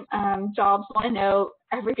 government jobs want to know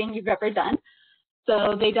everything you've ever done.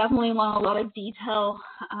 So they definitely want a lot of detail.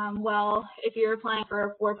 Well, if you're applying for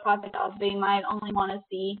a for-profit job, they might only want to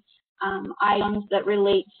see items that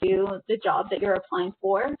relate to the job that you're applying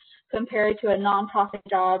for. Compared to a nonprofit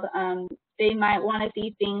job, they might want to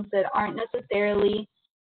see things that aren't necessarily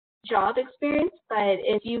job experience, but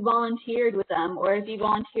if you volunteered with them or if you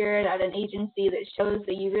volunteered at an agency that shows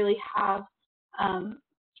that you really have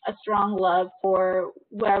a strong love for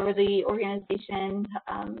whatever the organization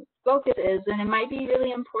focus is, then it might be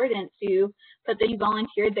really important to put that you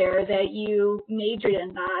volunteered there, that you majored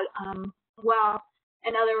in that. Well,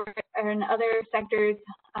 in other sectors,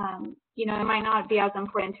 you know, it might not be as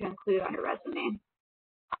important to include on your resume.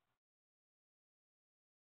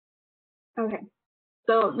 Okay.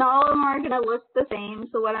 So not all of them are going to look the same.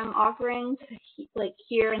 So what I'm offering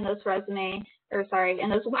here in this resume, or sorry, in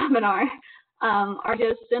this webinar, are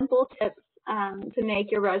just simple tips to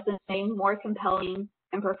make your resume more compelling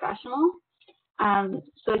and professional.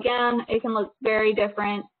 So again, it can look very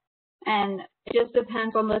different, and it just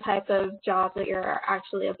depends on the type of job that you're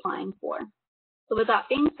actually applying for. So with that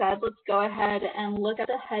being said, let's go ahead and look at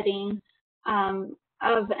the heading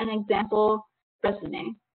of an example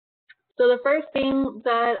resume. So the first thing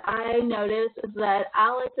that I noticed is that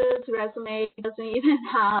Alex's resume doesn't even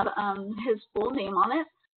have his full name on it.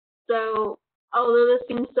 So although this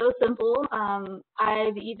seems so simple,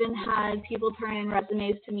 I've even had people turn in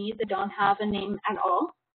resumes to me that don't have a name at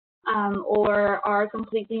all, or are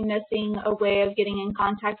completely missing a way of getting in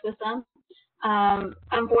contact with them.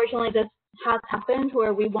 Unfortunately, this has happened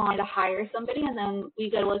where we wanted to hire somebody and then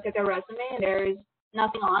we go to look at their resume and there's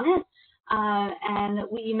nothing on it. And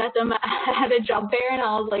we met them at a job fair, and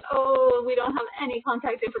I was like, oh, we don't have any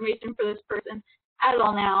contact information for this person at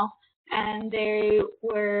all now. And they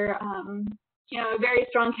were, you know, a very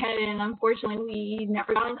strong candidate, and unfortunately, we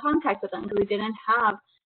never got in contact with them because we didn't have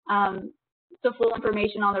the full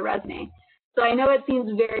information on the resume. So I know it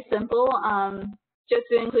seems very simple, just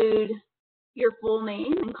to include your full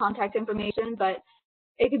name and contact information, but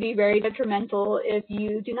it could be very detrimental if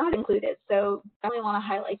you do not include it. So I definitely want to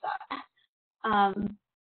highlight that.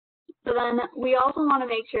 So then we also want to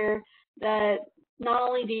make sure that not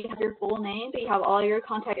only do you have your full name, but you have all your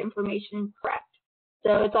contact information correct.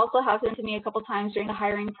 So it's also happened to me a couple times during the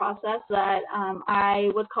hiring process that I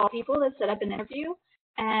would call people to set up an interview,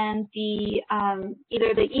 and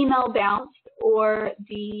either the email bounced or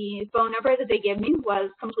the phone number that they gave me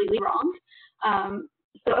was completely wrong.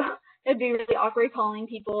 So it'd be really awkward calling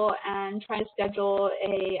people and trying to schedule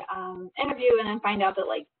a interview and then find out that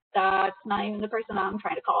that's not even the person that I'm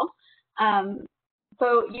trying to call.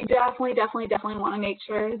 So you definitely want to make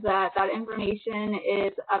sure that that information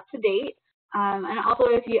is up to date. And also,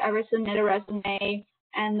 if you ever submit a resume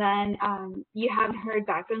and then you haven't heard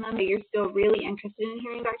back from them, but you're still really interested in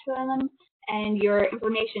hearing back from them, and your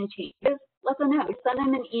information changes, let them know. Send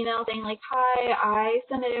them an email saying like, hi, I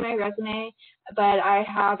submitted my resume, but I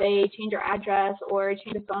have a change your address or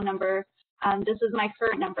change the phone number. This is my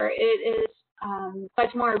current number. It is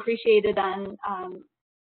much more appreciated than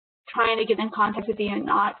trying to get in contact with you and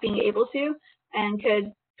not being able to, and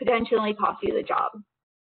could potentially cost you the job.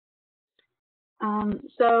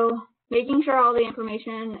 So making sure all the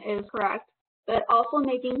information is correct, but also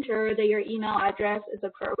making sure that your email address is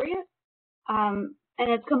appropriate. And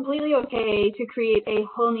it's completely okay to create a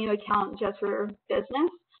whole new account just for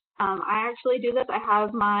business. I actually do this. I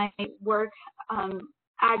have my work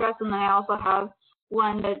address, and then I also have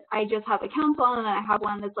one that I just have accounts on, and then I have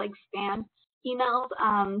one that's like spam emails.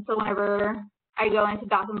 So whenever I go into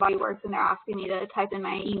Bath and Body Works and they're asking me to type in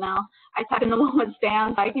my email, I type in the one with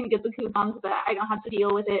spam so I can get the coupons, but I don't have to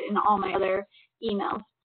deal with it in all my other emails.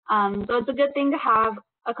 So it's a good thing to have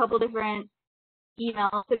a couple different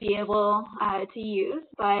emails to be able to use,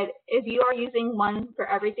 but if you are using one for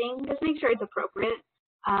everything, just make sure it's appropriate.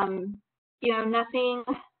 You know, nothing,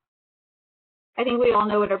 I think we all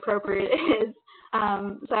know what appropriate is.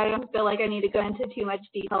 So I don't feel like I need to go into too much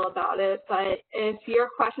detail about it, but if you're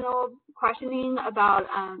questioning about,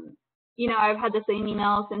 you know, I've had the same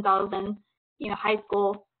email since I was in, you know, high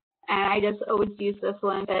school, and I just always use this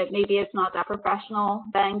one, but maybe it's not that professional,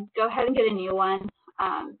 then go ahead and get a new one.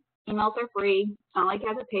 Emails are free. It's not like you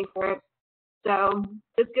have to pay for it. So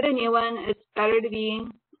just get a new one. It's better to be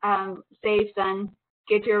safe than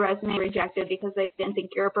get your resume rejected because they didn't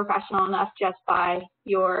think you're professional enough just by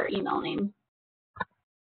your email name.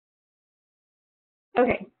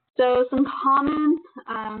 Okay, so some common,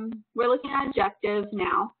 we're looking at objectives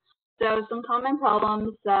now. So some common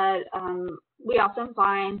problems that we often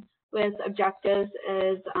find with objectives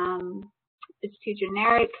is it's too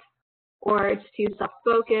generic, or it's too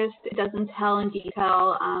self-focused. It doesn't tell in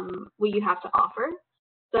detail what you have to offer.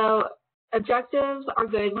 So objectives are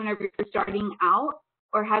good whenever you're starting out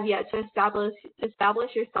or have yet to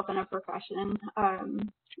establish yourself in a profession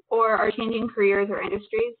or are changing careers or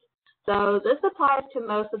industries. So this applies to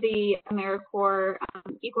most of the AmeriCorps,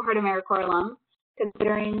 Equal Heart AmeriCorps alums,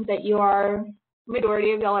 considering that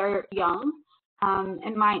majority of y'all are young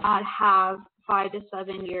and might not have 5 to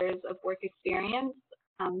 7 years of work experience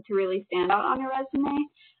to really stand out on your resume.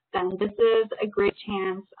 Then this is a great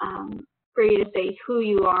chance for you to say who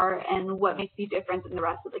you are and what makes you different than the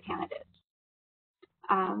rest of the candidates.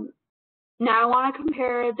 Now I want to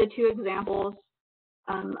compare the two examples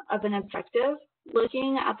of an objective.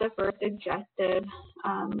 Looking at the first objective,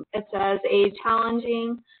 it says a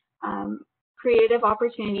challenging, creative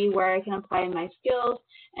opportunity where I can apply my skills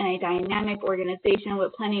in a dynamic organization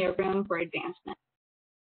with plenty of room for advancement.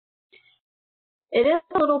 It is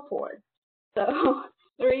a little poor. So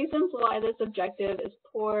the reasons why this objective is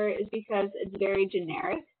poor is because it's very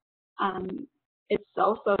generic. It's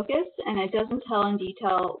self-focused, and it doesn't tell in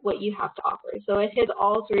detail what you have to offer. So it hits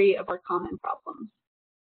all three of our common problems.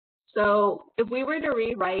 So if we were to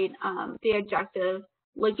rewrite the objective,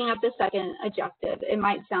 looking at the second objective, it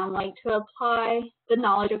might sound like to apply the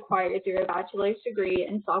knowledge acquired through a bachelor's degree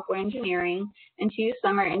in software engineering and 2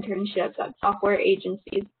 summer internships at software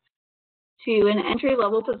agencies to an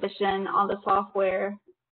entry-level position on the software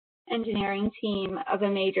engineering team of a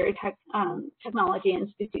major technology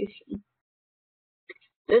institution.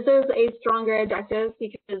 This is a stronger objective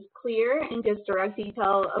because it's clear and gives direct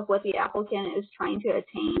detail of what the applicant is trying to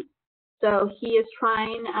attain. So he is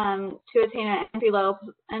trying to attain an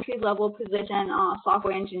entry-level position on a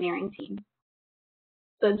software engineering team.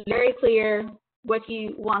 So it's very clear what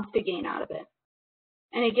he wants to gain out of it.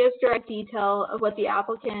 And it gives direct detail of what the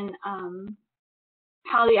applicant,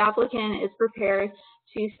 how the applicant is prepared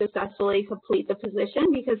to successfully complete the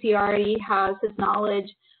position because he already has his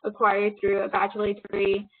knowledge acquired through a bachelor's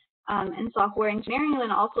degree in software engineering and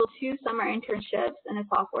then also 2 summer internships in a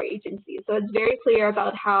software agency. So it's very clear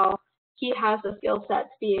about how he has the skill set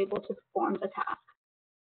to be able to perform the task.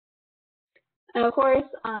 And of course,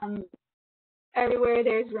 everywhere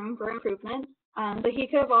there's room for improvement. But he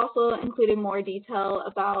could have also included more detail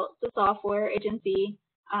about the software agency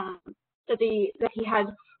that he had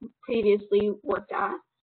previously worked at.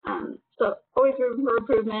 So always room for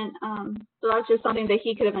improvement. So that's just something that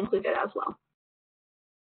he could have included as well.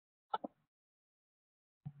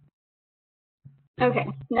 Okay,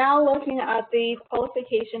 now looking at the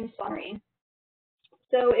qualification summary.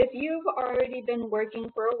 So if you've already been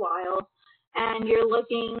working for a while and you're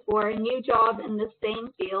looking for a new job in the same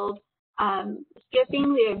field,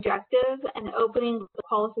 skipping the objective and opening the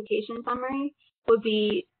qualification summary would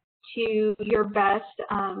be to your best,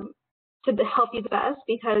 to help you the best,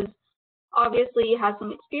 because obviously you have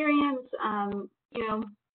some experience, you know,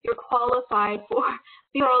 you're qualified for,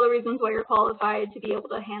 these are all the reasons why you're qualified to be able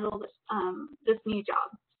to handle this, this new job.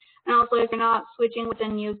 And also if you're not switching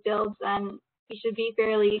within new fields, then you should be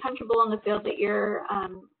fairly comfortable in the field that you're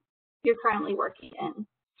currently working in.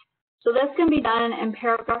 So this can be done in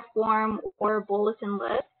paragraph form or bulletin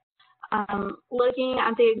list. Looking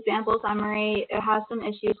at the example summary, it has some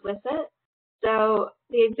issues with it. So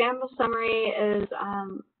the example summary is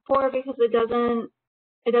poor because it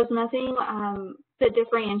does nothing that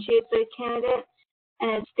differentiates the candidate,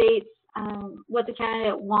 and it states what the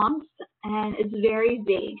candidate wants, and it's very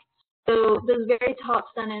vague. So this very top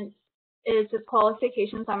sentence is his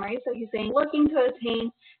qualification summary. So he's saying, looking to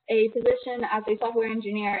attain a position as a software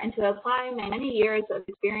engineer and to apply my many years of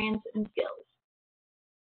experience and skills.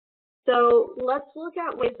 So let's look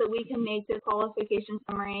at ways that we can make the qualification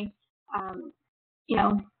summary, you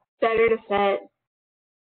know, better to fit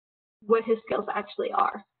what his skills actually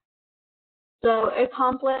are. So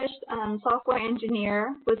accomplished software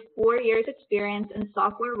engineer with 4 years experience in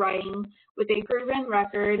software writing with a proven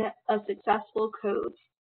record of successful code.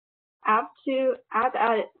 Apt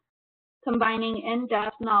at combining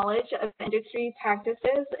in-depth knowledge of industry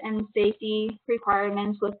practices and safety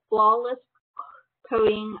requirements with flawless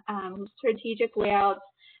coding, strategic layouts,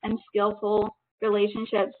 and skillful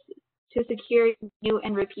relationships to secure new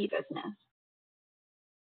and repeat business.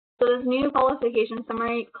 So this new qualification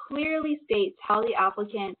summary clearly states how the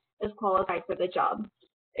applicant is qualified for the job.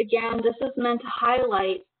 Again, this is meant to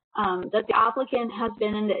highlight that the applicant has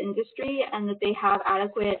been in the industry and that they have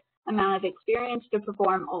adequate amount of experience to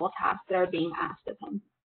perform all tasks that are being asked of him.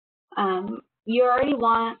 You really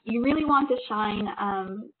want to shine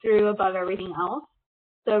through above everything else.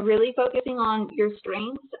 So really focusing on your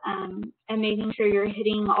strengths and making sure you're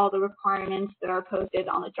hitting all the requirements that are posted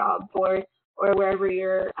on the job board or wherever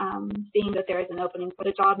you're seeing that there is an opening for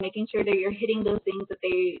the job, making sure that you're hitting those things that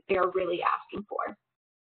they are really asking for.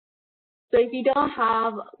 So if you don't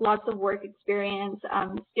have lots of work experience,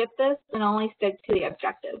 skip this and only stick to the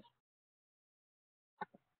objectives.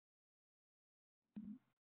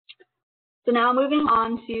 So now moving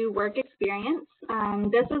on to work experience.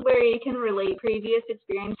 This is where you can relate previous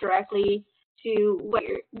experience directly to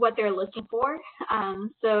what they're looking for.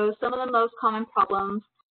 So some of the most common problems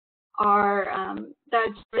are that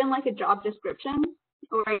it's written like a job description,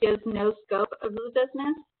 or it gives no scope of the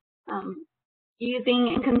business, using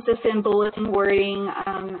inconsistent bulletin wording,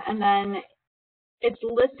 and then it's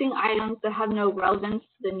listing items that have no relevance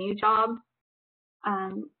to the new job.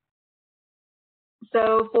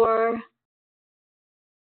 So for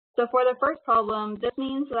the first problem, this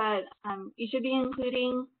means that you should be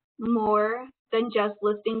including more than just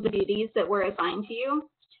listing the duties that were assigned to you.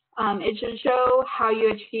 It should show how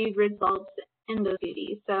you achieve results in those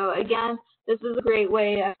duties. So again, this is a great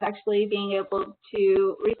way of actually being able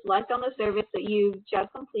to reflect on the service that you've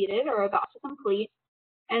just completed or about to complete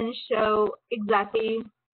and show exactly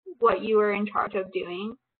what you were in charge of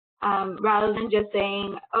doing, rather than just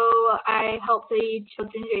saying, oh, I helped the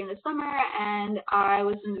children during the summer and I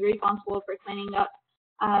was responsible for cleaning up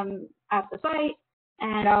at the site,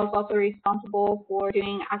 and I was also responsible for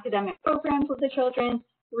doing academic programs with the children.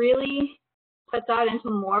 Really put that into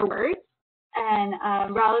more words, and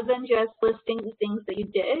rather than just listing the things that you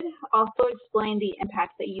did, also explain the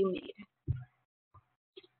impact that you made.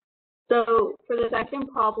 So for the second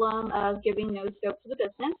problem of giving no scope to the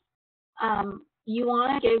business, you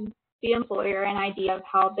want to give the employer an idea of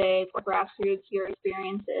how big or grassroots your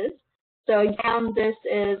experience is. So again, this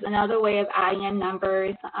is another way of adding in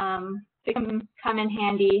numbers to come in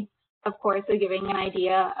handy, of course, of giving an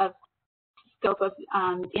idea of scope of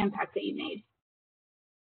the impact that you made.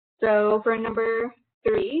 So for number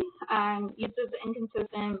 3, uses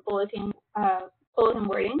inconsistent bulletin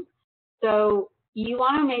wording. So you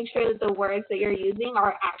want to make sure that the words that you're using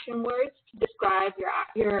are action words to describe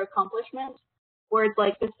your accomplishments. Words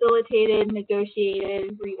like facilitated,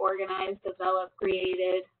 negotiated, reorganized, developed,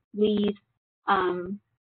 created, lead,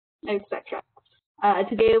 etc.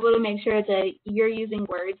 To be able to make sure that you're using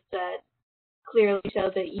words that clearly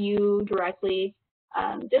show that you directly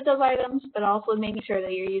did those items, but also making sure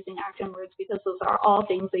that you're using action words because those are all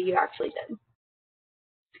things that you actually did.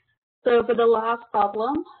 So for the last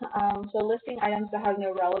problem, so listing items that have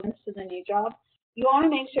no relevance to the new job, you want to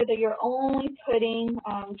make sure that you're only putting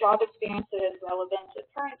job experience that is relevant to the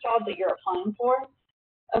current job that you're applying for.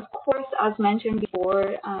 Of course, as mentioned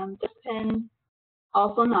before, this can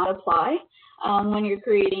also not apply when you're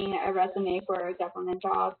creating a resume for a government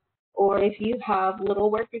job, or if you have little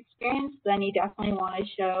work experience, then you definitely want to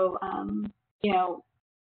show,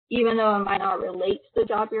 even though it might not relate to the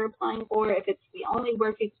job you're applying for, if it's the only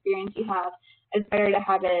work experience you have, it's better to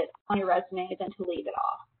have it on your resume than to leave it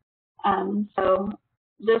off. So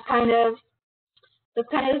this kind of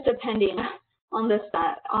is depending on this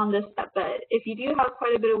step, but if you do have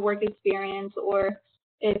quite a bit of work experience, or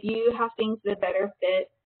if you have things that better fit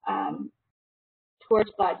towards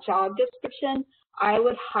that job description, I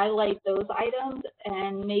would highlight those items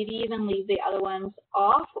and maybe even leave the other ones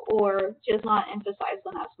off or just not emphasize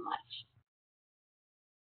them as much.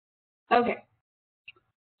 Okay,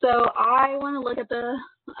 so I want to look at the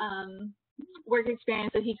work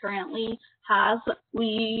experience that he currently has.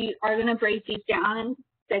 We are going to break these down and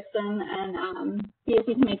fix them and see if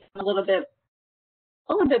we can make them a little bit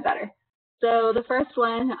better. So the first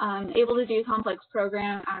one, able to do complex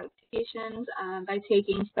program applications by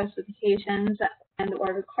taking specifications and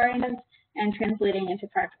or requirements and translating into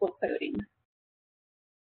practical coding.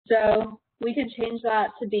 So we could change that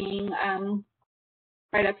to being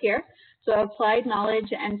right up here. So applied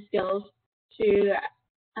knowledge and skills to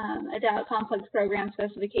adapt complex program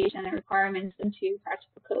specification and requirements into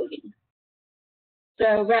practical coding.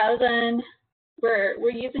 So rather than, we're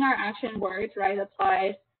using our action words, right,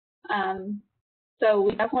 applied. So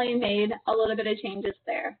we definitely made a little bit of changes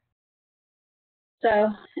there. So,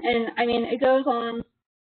 and I mean, it goes on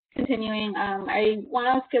continuing. I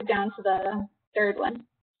want to skip down to the third one.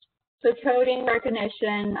 So coding,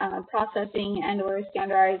 recognition, processing, and or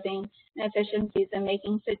standardizing inefficiencies and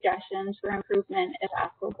making suggestions for improvement if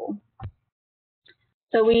applicable.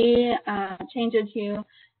 So we changed it to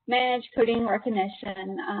manage coding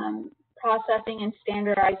recognition, processing and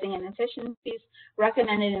standardizing inefficiencies,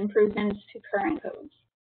 recommended improvements to current codes.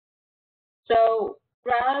 So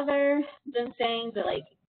rather than saying that, like,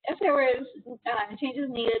 if there was changes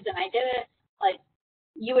needed, then I did it, like,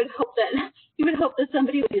 you would hope that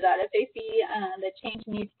somebody would do that. If they see the change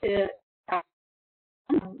needs to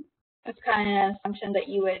happen, it's kind of an assumption that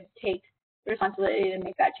you would take responsibility to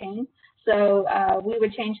make that change. So we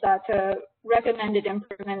would change that to recommended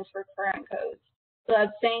improvements for current codes. So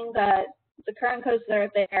that's saying that the current codes that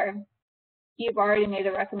are there, you've already made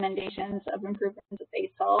the recommendations of improvements that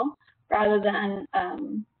they saw, rather than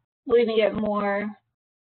leaving it more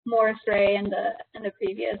astray in the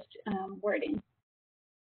previous wording.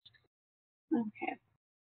 Okay.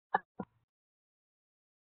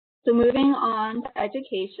 So moving on to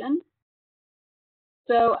education.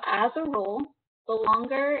 So as a rule, the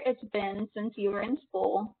longer it's been since you were in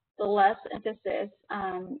school, the less emphasis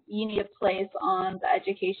you need to place on the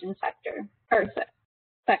education sector, or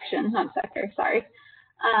section, not sector, sorry.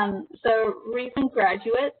 So recent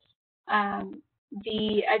graduates,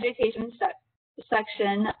 the education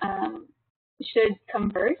section should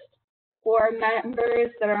come first. For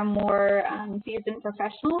members that are more seasoned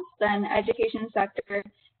professionals, then education sector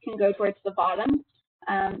can go towards the bottom.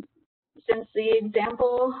 Since the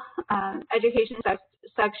example education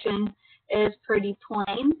section is pretty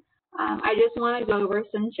plain, I just want to go over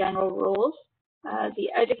some general rules.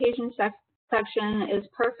 The education section is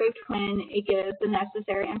perfect when it gives the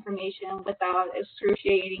necessary information without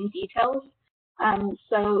excruciating details.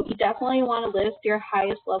 So you definitely want to list your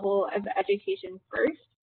highest level of education first.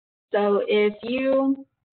 So if you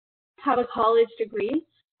have a college degree,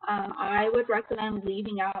 I would recommend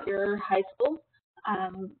leaving out your high school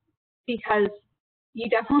because you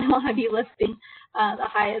definitely want to be listing the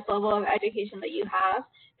highest level of education that you have.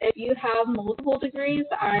 If you have multiple degrees,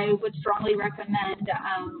 I would strongly recommend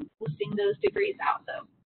listing those degrees out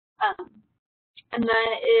though. And then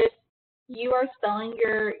if you are spelling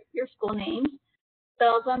your school names,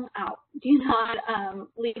 spell them out. Do not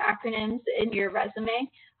leave acronyms in your resume.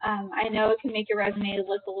 I know it can make your resume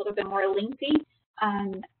look a little bit more lengthy,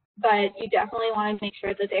 but you definitely want to make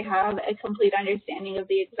sure that they have a complete understanding of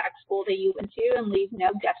the exact school that you went to and leave no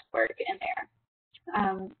guesswork in there.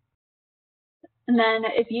 And then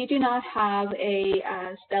if you do not have a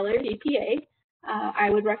stellar GPA, I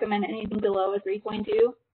would recommend anything below a 3.2.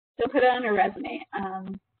 Don't put it on your resume.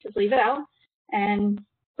 Just leave it out. And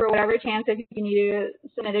for whatever chance, if you need to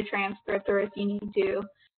submit a transcript or if you need to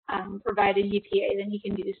provide a GPA, then you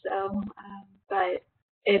can do so. But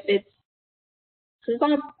if it's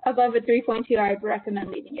above a 3.2, I would recommend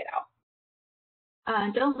leaving it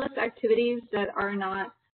out. Don't list activities that are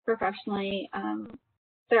not professionally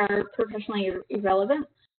irrelevant.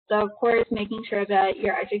 So of course, making sure that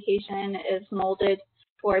your education is molded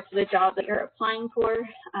towards the job that you're applying for.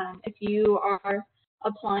 If you are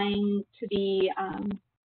applying to be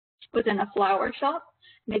within a flower shop,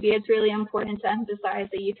 maybe it's really important to emphasize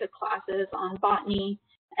that you took classes on botany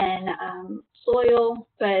and soil,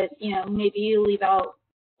 but maybe you leave out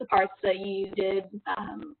the parts that you did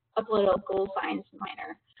a political science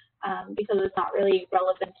minor because it's not really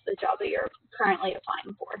relevant to the job that you're currently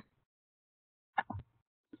applying for.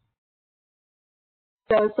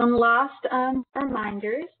 So some last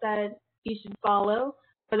reminders that you should follow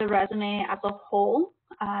for the resume as a whole.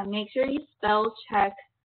 Make sure you spell check.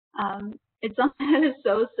 It's something that is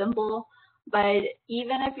so simple, but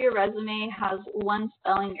even if your resume has one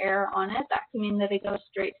spelling error on it, that can mean that it goes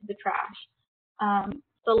straight to the trash.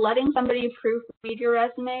 So letting somebody proofread your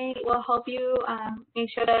resume will help you make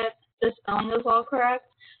sure that the spelling is all correct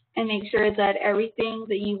and make sure that everything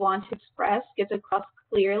that you want to express gets across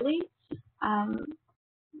clearly.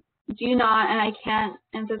 Do not, and I can't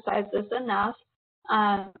emphasize this enough,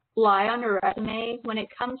 lie on your resume. When it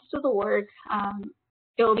comes to the work,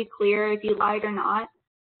 it will be clear if you lied or not.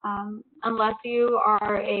 Unless you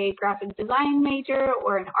are a graphic design major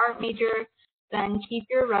or an art major, then keep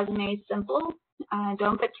your resume simple.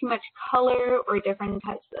 Don't put too much color or different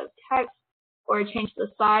types of text or change the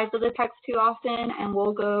size of the text too often, and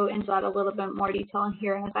we'll go into that a little bit more detail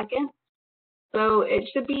here in a second. So it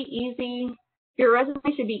should be easy. Your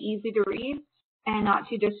resume should be easy to read and not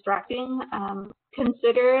too distracting.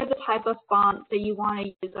 Consider the type of font that you want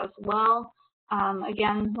to use as well.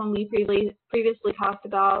 Again, when we previously talked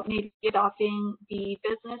about maybe adopting the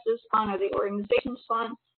business's font or the organization's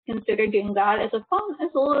font, consider doing that. If the font is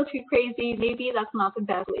a little too crazy, maybe that's not the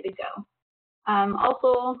best way to go.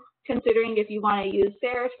 Also, considering if you want to use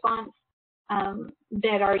serif fonts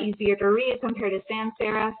that are easier to read compared to sans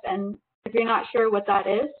serif, and if you're not sure what that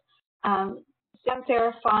is, sans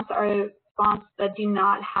serif fonts are fonts that do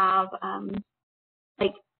not have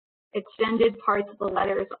like extended parts of the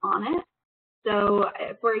letters on it. So,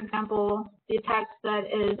 for example, the text that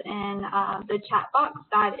is in the chat box,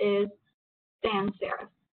 that is sans serif,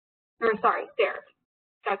 or sorry, serif.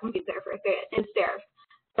 Got confused there for a second. It's serif.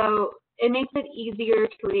 So it makes it easier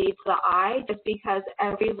to read to the eye just because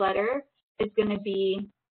every letter is going to be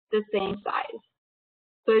the same size.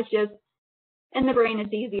 So it's just, in the brain,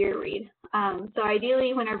 it's easier to read. So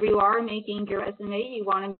ideally, whenever you are making your resume, you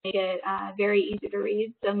want to make it very easy to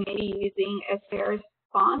read. So maybe using a serif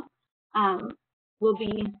font will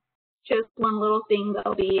be just one little thing that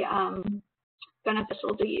will be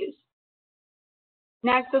beneficial to use.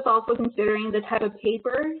 Next is also considering the type of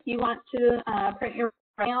paper you want to print your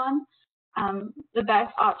resume on. The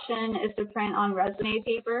best option is to print on resume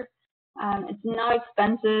paper. It's not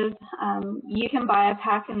expensive. You can buy a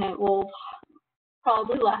pack and it will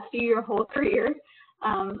probably last you your whole career,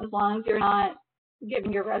 as long as you're not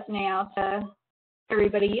giving your resume out to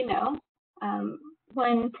everybody you know.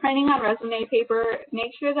 When printing on resume paper,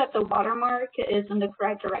 make sure that the watermark is in the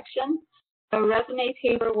correct direction. So resume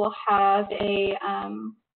paper will have a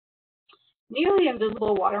nearly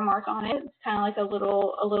invisible watermark on it. It's kind of like a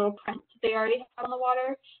little print they already have on the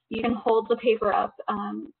water. You can hold the paper up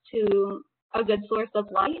to a good source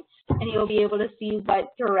of light, and you'll be able to see what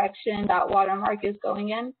direction that watermark is going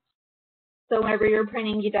in. So whenever you're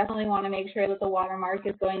printing, you definitely want to make sure that the watermark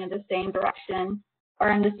is going in the same direction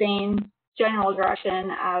or in the same general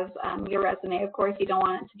direction as your resume. Of course, you don't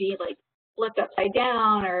want it to be like flipped upside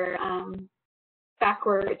down or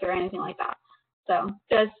backwards or anything like that. So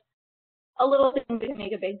just a little thing that can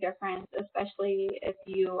make a big difference, especially if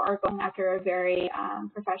you are going after a very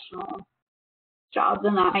professional job,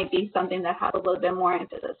 then that might be something that has a little bit more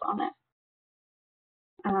emphasis on it.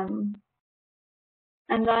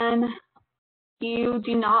 And then you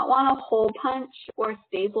do not want to hole punch or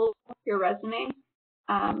staple your resume.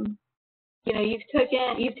 You know, you've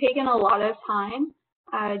taken a lot of time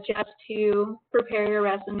just to prepare your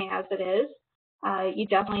resume as it is. You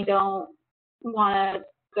definitely don't want to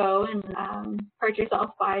go and hurt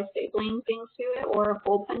yourself by stapling things to it or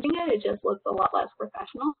hole punching it. It just looks a lot less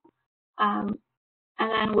professional. And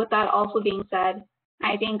then with that also being said,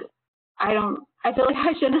 I feel like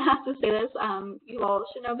I shouldn't have to say this. You all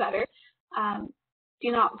should know better.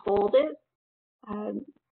 Do not fold it.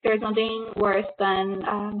 There's nothing worse than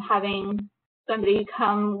having somebody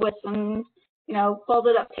come with some, you know,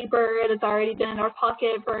 folded up paper that's already been in our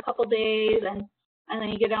pocket for a couple days, and then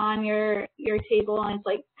you get it on your table and it's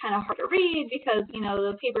like kind of hard to read because, you know,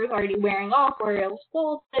 the paper is already wearing off or it was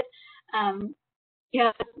folded.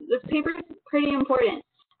 Yeah, this paper is pretty important.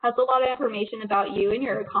 Has a lot of information about you and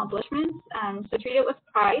your accomplishments. So treat it with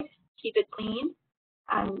pride. Keep it clean.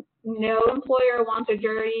 No employer wants a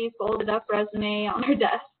dirty, folded up resume on their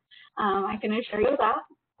desk. I can assure you of that.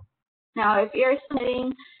 Now, if you're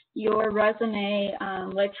submitting your resume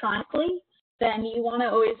electronically, then you want to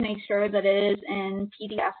always make sure that it is in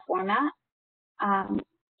PDF format.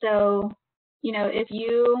 So, you know, if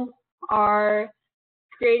you are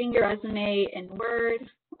creating your resume in Word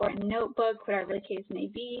or in Notebook, whatever the case may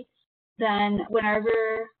be, then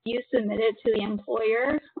whenever you submit it to the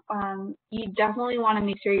employer, you definitely want to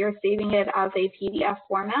make sure you're saving it as a PDF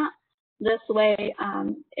format. This way,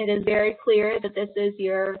 it is very clear that this is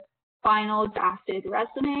your final drafted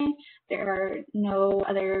resume. There are no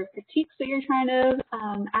other critiques that you're trying to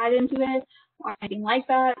add into it or anything like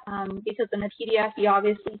that, because in a PDF, you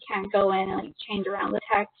obviously can't go in and like change around the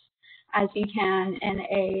text as you can in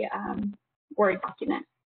a Word document.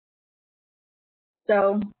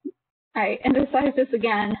 So I emphasize this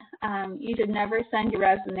again, you should never send your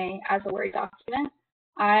resume as a Word document.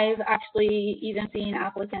 I've actually even seen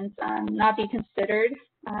applicants not be considered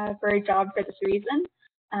for a job for this reason,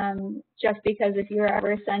 just because if you're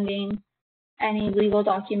ever sending any legal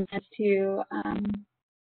documents to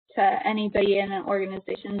anybody in an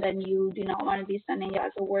organization, then you do not want to be sending it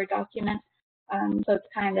as a Word document. So it's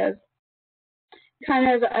kind of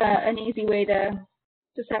an easy way to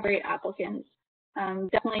separate applicants.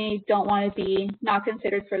 Definitely don't want to be not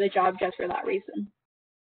considered for the job just for that reason.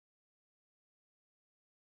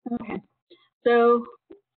 Okay, so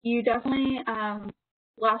you definitely,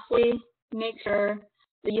 lastly, make sure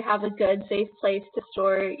that you have a good, safe place to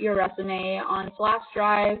store your resume on flash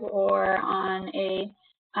drive or on the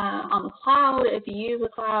cloud. If you use the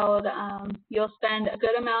cloud, you'll spend a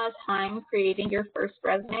good amount of time creating your first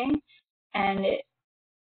resume, and it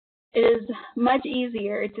is much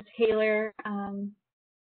easier to tailor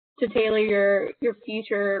to tailor your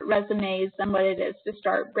future resumes than what it is to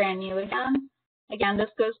start brand new again. Again, this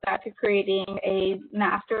goes back to creating a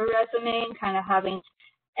master resume and kind of having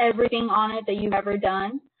everything on it that you've ever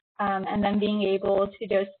done, and then being able to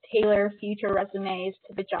just tailor future resumes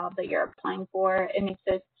to the job that you're applying for. It makes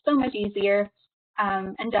it so much easier,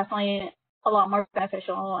 and definitely a lot more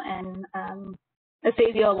beneficial, and it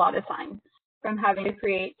saves you a lot of time from having to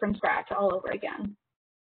create from scratch all over again.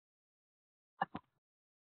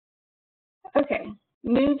 Okay,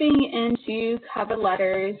 moving into cover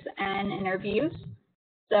letters and interviews.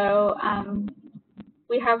 So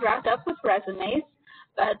we have wrapped up with resumes,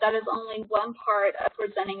 but that is only one part of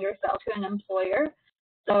presenting yourself to an employer.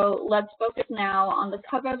 So let's focus now on the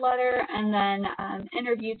cover letter and then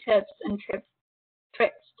interview tips and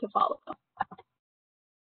tricks to follow.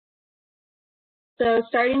 So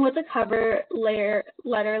starting with the cover letter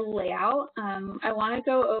layout, I want to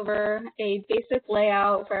go over a basic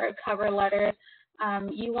layout for a cover letter.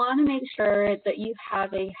 You want to make sure that you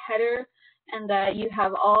have a header and that you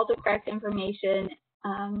have all the correct information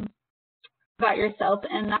about yourself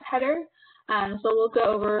in that header. So we'll go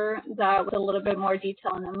over that with a little bit more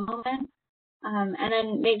detail in a moment. And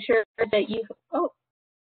then make sure that you,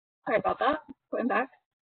 sorry about that, going back.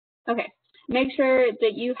 Okay, make sure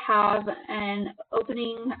that you have an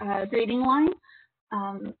opening greeting line,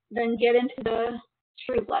 then get into the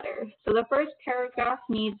treat letter. So the first paragraph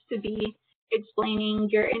needs to be explaining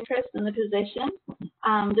your interest in the position.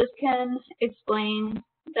 This can explain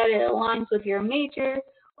that it aligns with your major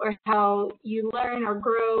or how you learn or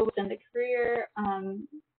grow within the career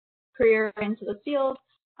into the field.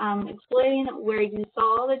 Explain where you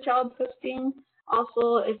saw the job posting.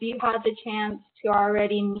 Also, if you had the chance to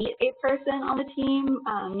already meet a person on the team,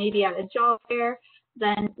 maybe at a job fair,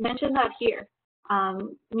 then mention that here.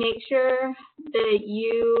 Make sure that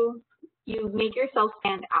you make yourself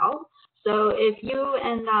stand out. So if you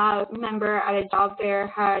and that member at a job fair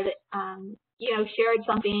had, shared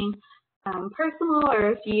something personal,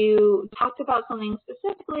 or if you talked about something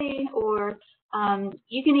specifically, or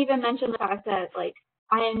you can even mention the fact that, like,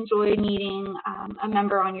 I enjoyed meeting a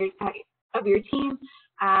member on of your team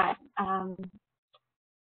at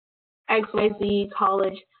XYZ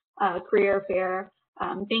College Career Fair.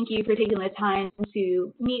 Thank you for taking the time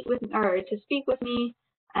to meet with or to speak with me.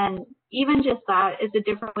 And even just that is a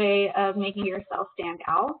different way of making yourself stand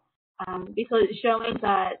out, because it's showing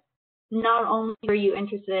that not only are you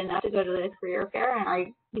interested enough to go to the career fair and are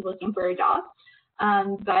you looking for a job,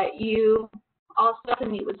 but you also have to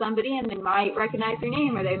meet with somebody and they might recognize your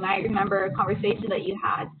name, or they might remember a conversation that you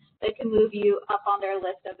had that can move you up on their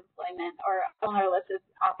list of employment or on their list of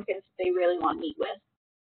applicants they really want to meet with.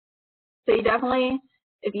 So you definitely,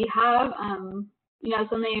 if you have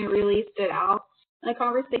something that really stood out in a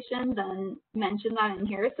conversation, then mention that in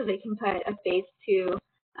here so they can put a face to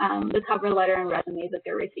the cover letter and resume that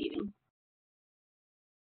they're receiving.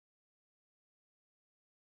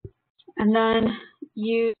 And then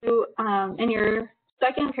you, in your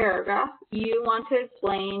second paragraph, you want to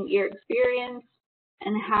explain your experience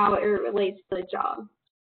and how it relates to the job.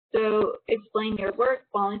 So explain your work,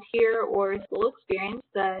 volunteer, or school experience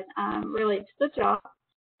that relates to the job.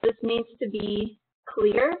 This needs to be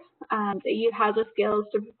clear, that you have the skills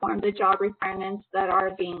to perform the job requirements that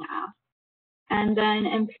are being asked. And then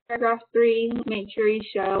in paragraph 3, make sure you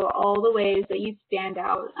show all the ways that you stand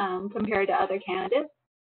out compared to other candidates.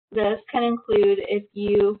 This can include if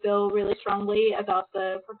you feel really strongly about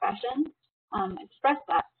the profession, express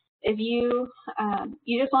that. If you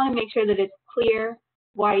just want to make sure that it's clear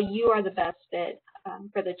why you are the best fit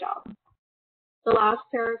for the job. The last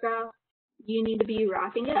paragraph, you need to be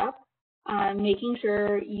wrapping it up, making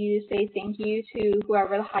sure you say thank you to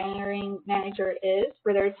whoever the hiring manager is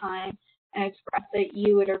for their time and express that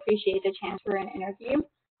you would appreciate the chance for an interview.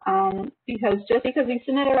 Because just because you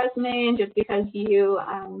submit a resume and just because you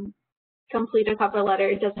complete a cover letter,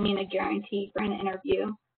 it doesn't mean a guarantee for an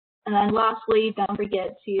interview. And then lastly, don't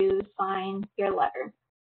forget to sign your letter.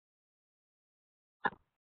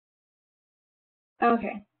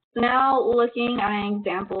 Okay, so now looking at an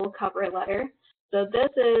example cover letter. So this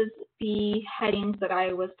is the headings that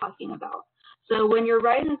I was talking about. So when you're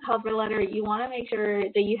writing a cover letter, you want to make sure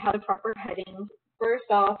that you have the proper headings.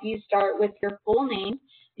 First off, you start with your full name,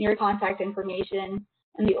 your contact information,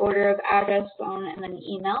 and the order of address, phone, and then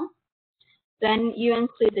email. Then you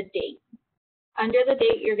include the date. Under the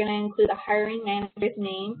date, you're going to include the hiring manager's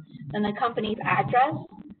name, then the company's address.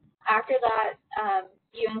 After that,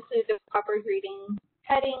 you include the proper greeting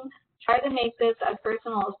heading. Try to make this as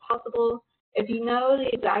personal as possible. If you know the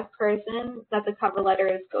exact person that the cover letter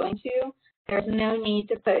is going to, there's no need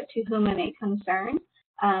to put to whom it may concern.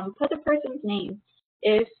 put the person's name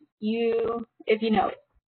if you know it.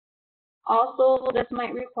 Also, this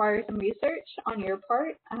might require some research on your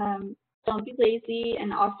part. Don't be lazy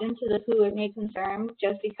and opt into the who it may concern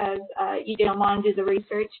just because you didn't want to do the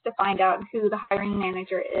research to find out who the hiring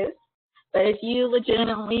manager is. But if you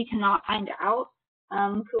legitimately cannot find out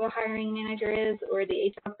who a hiring manager is or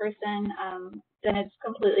the HR person, then it's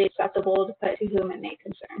completely acceptable to put to whom it may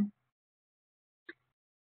concern.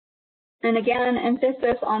 And again,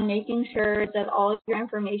 emphasis on making sure that all of your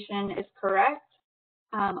information is correct.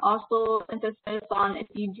 Also, emphasis on if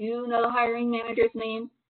you do know the hiring manager's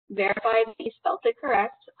name, verify that you spelled it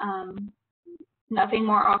correct. Nothing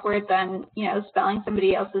more awkward than spelling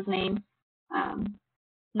somebody else's name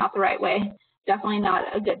not the right way. Definitely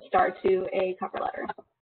not a good start to a cover letter.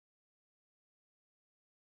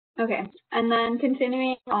 Okay, and then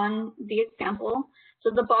continuing on the example,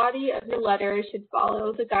 so the body of your letter should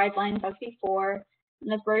follow the guidelines as before. In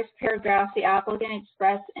the first paragraph, the applicant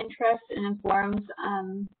expressed interest and informs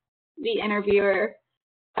the interviewer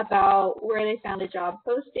about where they found the job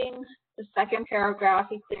posting. The second paragraph,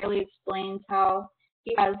 he clearly explains how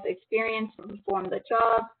he has experience to perform the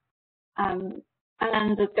job. And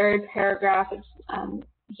then the third paragraph,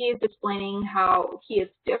 he is explaining how he is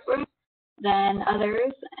different than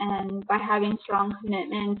others, and by having strong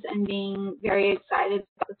commitments and being very excited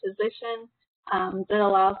about the position, that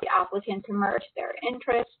allows the applicant to merge their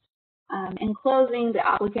interests. In closing, the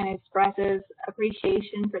applicant expresses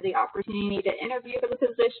appreciation for the opportunity to interview for the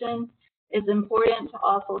position. It's important to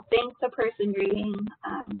also thank the person reading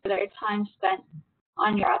for their time spent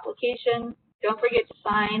on your application. Don't forget to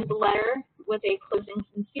sign the letter with a closing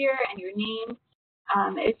sincere and your name.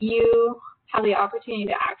 If you have the opportunity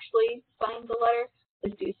to actually sign the letter,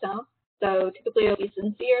 please do so. So typically it'll be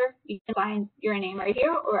sincere. You can sign your name right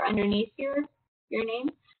here or underneath your name.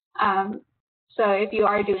 So if you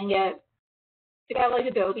are doing it, if you have like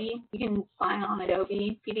Adobe, you can sign on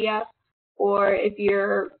Adobe PDF, or if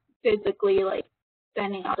you're physically like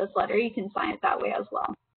sending out this letter, you can sign it that way as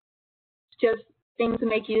well. Just things to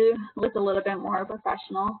make you look a little bit more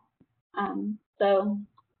professional. So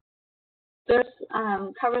this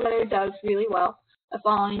cover letter does really well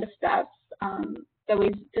following the steps that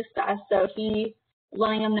we've discussed. So he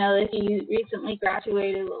letting him know that he recently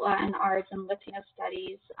graduated with Latin Arts and Latino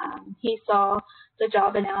Studies. He saw the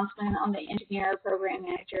job announcement on the Engineer Program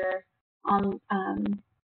Manager on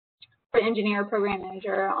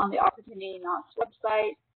the Opportunity Knocks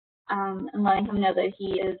website, and letting him know that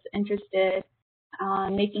he is interested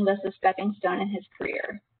in making this a stepping stone in his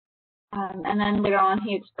career. And then later on,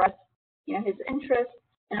 he expressed his interest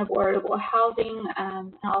in affordable housing,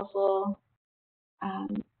 and also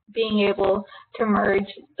being able to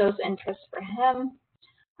merge those interests for him,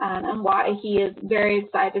 and why he is very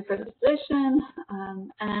excited for the position,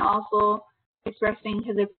 and then also expressing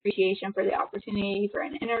his appreciation for the opportunity for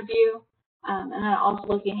an interview, and then also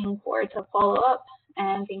looking forward to follow up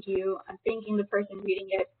and thanking the person reading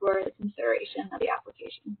it for the consideration of the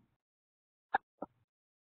application.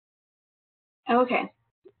 Okay,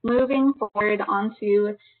 moving forward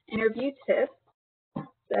onto interview tips.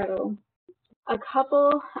 So a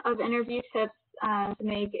couple of interview tips to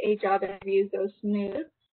make a job interview go smooth.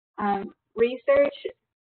 Research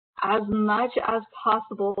as much as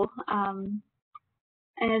possible, and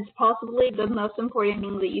it's possibly the most important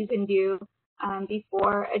thing that you can do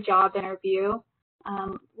before a job interview.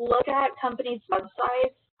 Look at companies'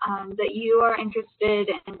 websites that you are interested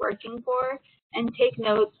in working for, and take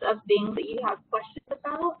notes of things that you have questions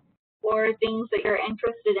about or things that you're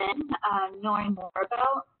interested in knowing more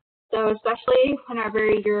about. So especially whenever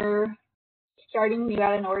you're starting new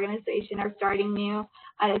at an organization or starting new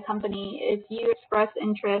at a company, if you express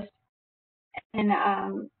interest in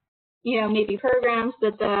maybe programs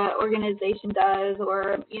that the organization does,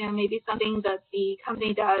 or maybe something that the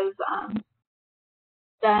company does,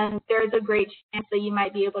 then there's a great chance that you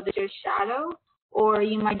might be able to just shadow, or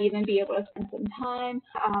you might even be able to spend some time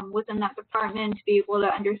within that department to be able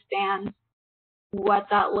to understand what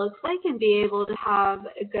that looks like and be able to have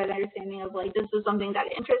a good understanding of, like, this is something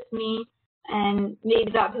that interests me, and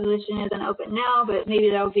maybe that position isn't open now, but maybe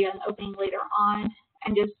that will be an opening later on,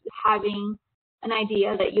 and just having an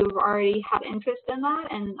idea that you've already had interest in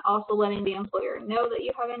that, and also letting the employer know that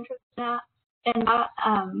you have interest in that,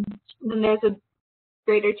 then there's a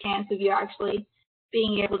greater chance of you actually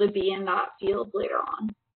being able to be in that field later on.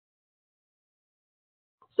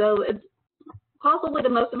 So it's possibly the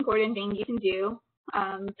most important thing you can do.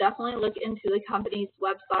 Definitely look into the company's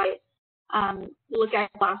website. Look at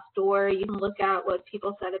Glassdoor. You can look at what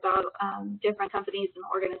people said about different companies and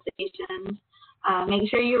organizations. Make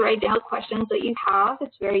sure you write down questions that you have.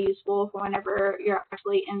 It's very useful for whenever you're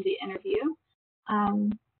actually in the interview.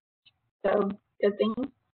 So good thing to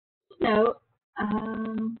note.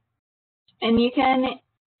 And you can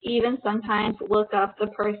even sometimes look up the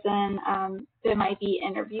person that might be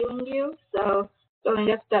interviewing you. So going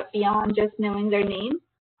a step beyond just knowing their name.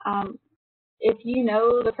 If you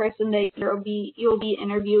know the person that you'll be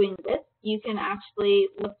interviewing with, you can actually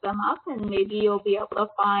look them up, and maybe you'll be able to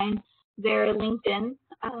find their LinkedIn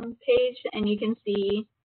page, and you can see,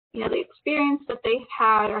 the experience that they've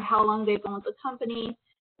had or how long they've been with the company,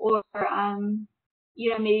 or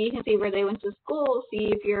maybe you can see where they went to school,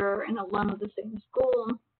 see if you're an alum of the same school.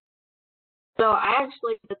 So I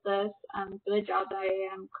actually did this for the job that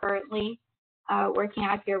I am currently working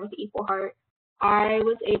at here with Equal Heart. I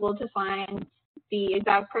was able to find the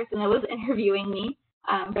exact person that was interviewing me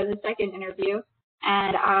for the second interview,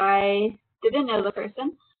 and I didn't know the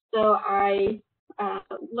person, so I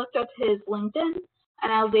looked up his LinkedIn,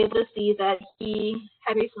 and I was able to see that he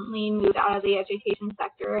had recently moved out of the education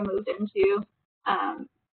sector and moved into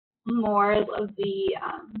more of the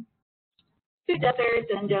food deserts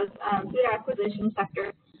and just food acquisition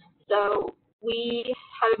sector. So we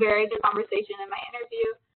had a very good conversation in my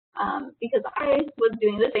interview because I was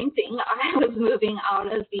doing the same thing. I was moving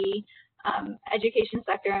out of the education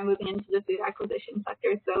sector and moving into the food acquisition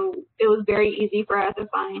sector. So it was very easy for us to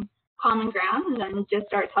find common ground and then just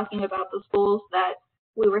start talking about the schools that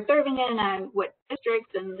we were serving in and what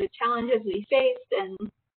districts and the challenges we faced. And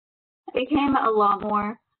it became a lot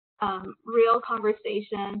more real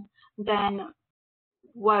conversation than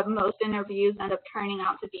what most interviews end up turning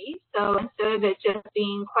out to be. So instead of it just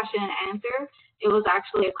being question and answer, it was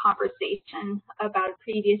actually a conversation about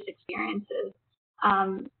previous experiences.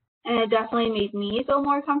 And it definitely made me feel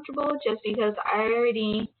more comfortable just because I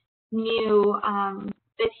already knew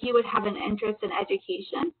that he would have an interest in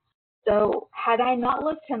education. So had I not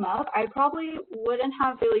looked him up, I probably wouldn't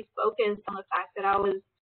have really focused on the fact that I was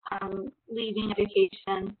leaving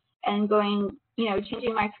education and going,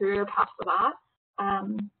 changing my career past that.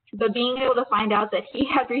 But being able to find out that he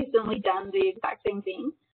had recently done the exact same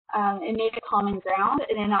thing, it made it common ground,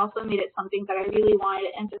 and it also made it something that I really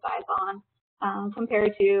wanted to emphasize on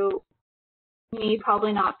compared to me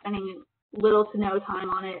probably not spending little to no time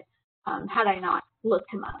on it had I not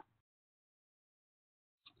looked him up.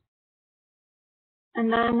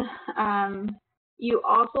 And then you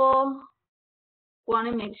also want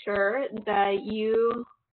to make sure that you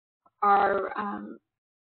are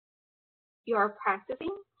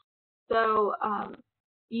practicing. So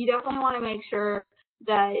you definitely want to make sure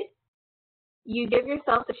that you give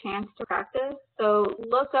yourself a chance to practice. So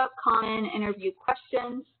look up common interview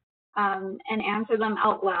questions and answer them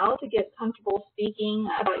out loud to get comfortable speaking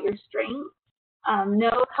about your strengths.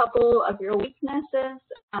 Know a couple of your weaknesses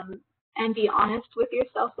and be honest with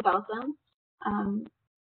yourself about them.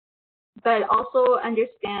 But also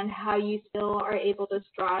understand how you still are able to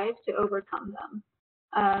strive to overcome them.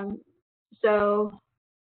 So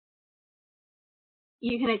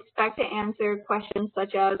you can expect to answer questions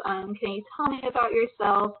such as, can you tell me about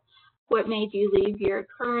yourself? What made you leave your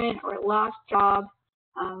current or last job?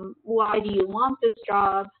 Why do you want this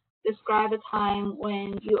job? Describe a time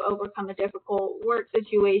when you overcome a difficult work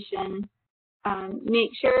situation.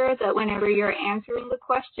 Make sure that whenever you're answering the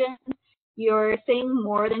question, you're saying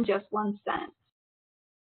more than just one sentence.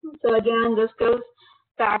 So again, this goes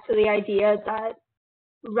back to the idea that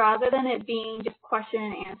rather than it being just question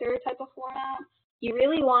and answer type of format, you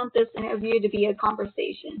really want this interview to be a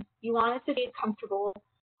conversation. You want it to be comfortable.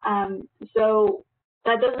 So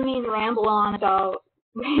that doesn't mean ramble on about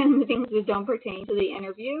random things that don't pertain to the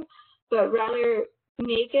interview, but rather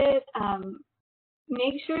make sure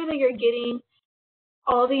that you're getting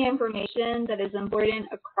all the information that is important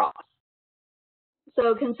across.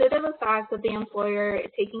 So consider the fact that the employer is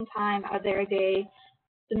taking time out of their day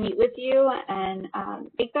to meet with you and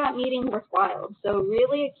make that meeting worthwhile. So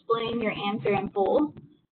really explain your answer in full.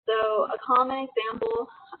 So a common example,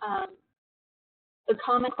 the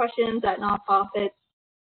common questions at nonprofits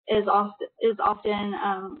is often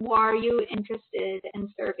why are you interested in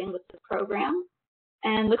serving with the program?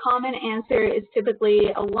 And the common answer is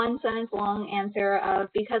typically a one-sentence long answer of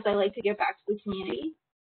because I like to give back to the community,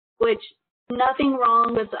 which nothing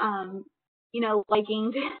wrong with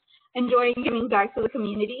liking enjoying giving back to the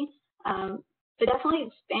community, but definitely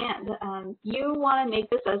expand. You want to make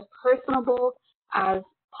this as personable as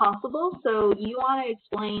possible, so you want to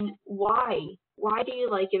explain why. Why do you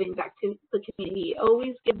like giving back to the community?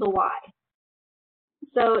 Always give the why.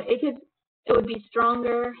 So it would be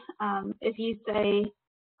stronger if you say,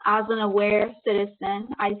 As an aware citizen,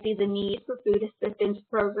 I see the need for food assistance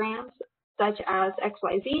programs such as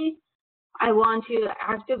XYZ. I want to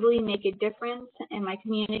actively make a difference in my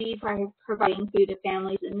community by providing food to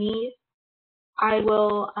families in need. I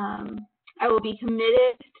will be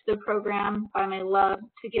committed to the program by my love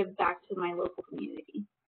to give back to my local community.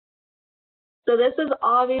 So this is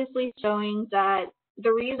obviously showing that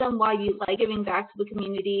the reason why you like giving back to the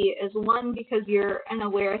community is, one, because you're an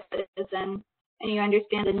aware citizen and you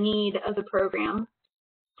understand the need of the program.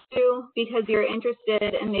 Two, because you're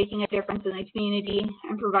interested in making a difference in the community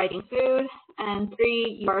and providing food. And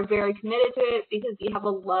three, you are very committed to it because you have a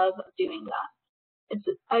love of doing that. It's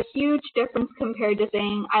a huge difference compared to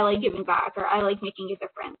saying, I like giving back or I like making a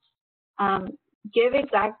difference. Give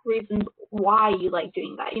exact reasons why you like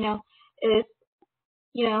doing that.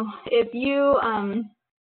 If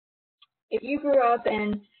you grew up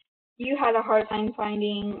and you had a hard time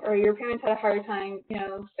finding, or your parents had a hard time,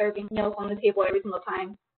 serving meals on the table every single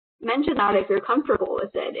time, mention that if you're comfortable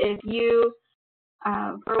with it. If you,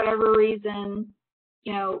 for whatever reason,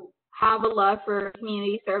 have a love for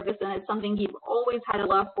community service and it's something you've always had a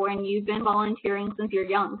love for and you've been volunteering since you're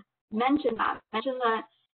young, mention that. Mention that,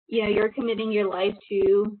 you're committing your life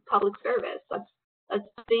to public service. That's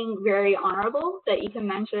something very honorable that you can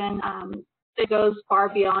mention that goes far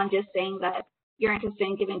beyond just saying that you're interested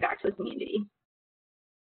in giving back to the community.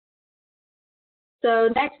 So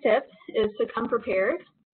next tip is to come prepared.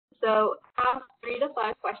 So have 3 to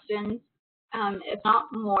 5 questions, if not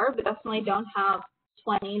more, but definitely don't have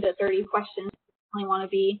 20 to 30 questions. You definitely want to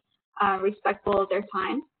be respectful of their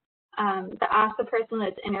time. To ask the person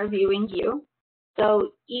that's interviewing you.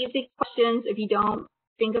 So easy questions, if you don't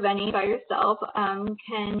think of any by yourself,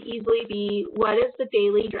 can easily be, what is the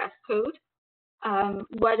daily dress code?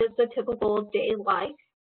 What is the typical day like?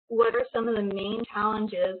 What are some of the main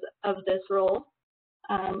challenges of this role?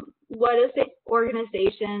 What is the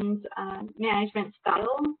organization's management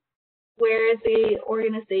style? Where is the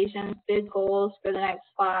organization's big goals for the next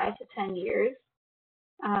 5 to 10 years?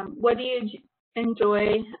 What do you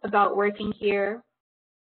enjoy about working here?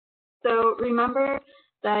 So remember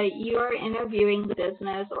that you are interviewing the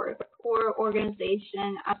business or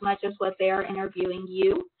organization as much as what they are interviewing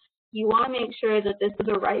you. You want to make sure that this is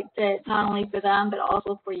a right fit, not only for them, but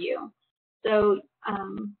also for you. So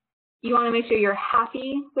you want to make sure you're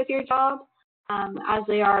happy with your job as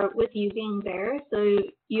they are with you being there. So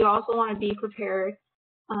you also want to be prepared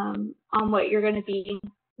on what you're going to be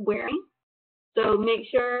wearing. So make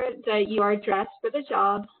sure that you are dressed for the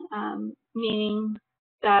job, meaning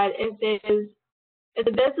that if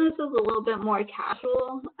the business is a little bit more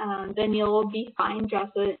casual, then you'll be fine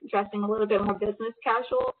dressing a little bit more business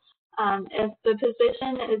casual. If the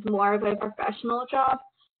position is more of a professional job,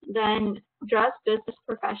 then dress business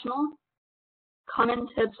professional. Common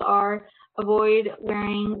tips are avoid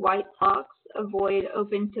wearing white socks, avoid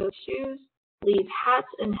open-toed shoes, leave hats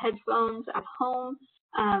and headphones at home,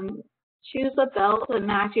 choose a belt that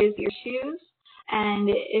matches your shoes, and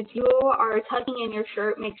if you are tucking in your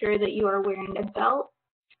shirt, make sure that you are wearing a belt.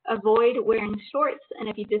 Avoid wearing shorts, and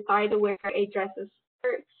if you decide to wear a dress or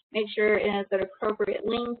skirt, make sure it is an appropriate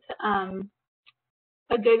length.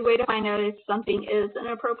 A good way to find out if something is an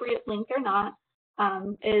appropriate length or not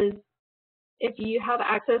is if you have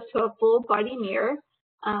access to a full body mirror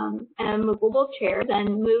and a movable chair,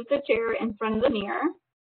 then move the chair in front of the mirror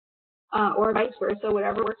or vice versa,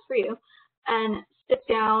 whatever works for you, and sit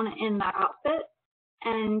down in that outfit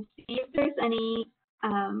and see if there's any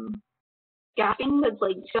gapping that's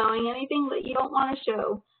like showing anything that you don't want to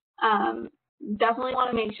show. Definitely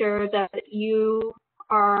want to make sure that you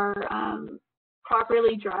are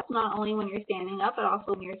properly dressed, not only when you're standing up, but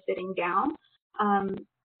also when you're sitting down.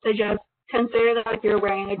 So just consider that if you're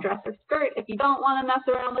wearing a dress or skirt. If you don't want to mess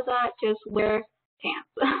around with that, just wear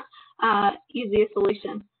pants. Easiest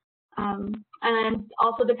solution. And then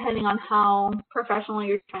also depending on how professional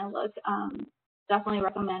you're trying to look, definitely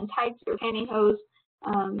recommend tights or pantyhose.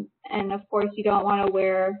 And of course, you don't want to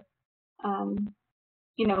wear,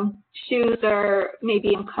 shoes that are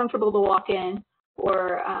maybe uncomfortable to walk in,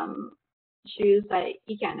 or shoes that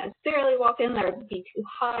you can't necessarily walk in that would be too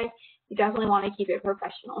high. You definitely want to keep it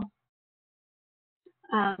professional.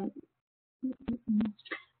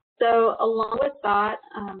 So along with that,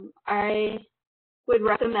 I would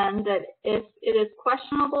recommend that if it is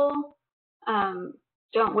questionable,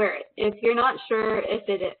 don't wear it. If you're not sure if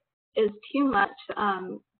it is too much,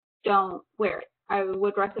 don't wear it. I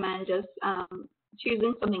would recommend just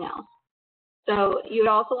choosing something else. So you would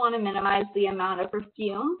also want to minimize the amount of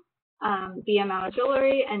perfume, the amount of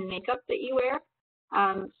jewelry and makeup that you wear.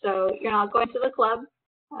 So you're not going to the club.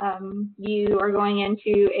 You are going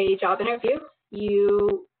into a job interview.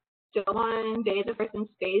 You don't want to invade the person's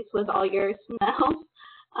space with all your smells.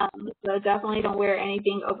 So definitely don't wear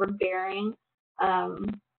anything overbearing.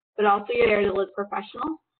 But also you're there to look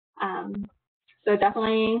professional. So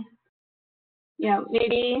definitely,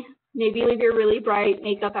 maybe leave your really bright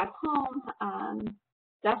makeup at home.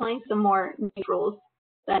 Definitely some more neutrals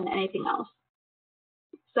than anything else.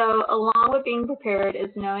 So along with being prepared is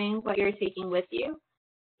knowing what you're taking with you.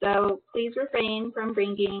 So please refrain from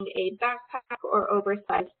bringing a backpack or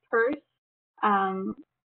oversized purse. I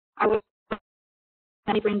would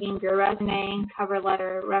be bringing your resume, cover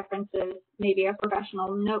letter, references, maybe a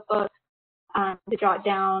professional notebook to jot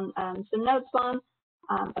down some notes on,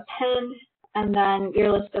 a pen, and then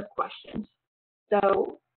your list of questions.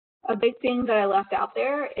 So a big thing that I left out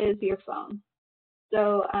there is your phone.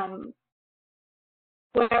 So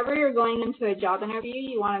whenever you're going into a job interview,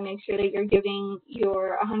 you want to make sure that you're giving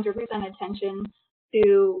your 100% attention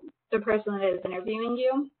to the person that is interviewing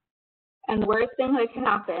you. And the worst thing that can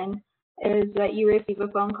happen is that you receive a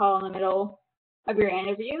phone call in the middle of your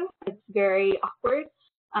interview. It's very awkward.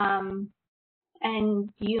 And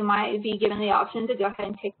you might be given the option to go ahead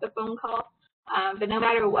and take the phone call. But no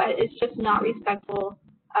matter what, it's just not respectful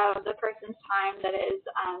of the person's time that is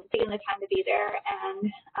taking the time to be there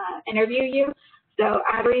and interview you. So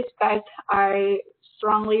out of respect, I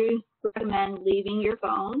strongly recommend leaving your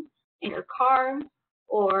phone in your car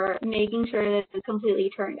or making sure that it's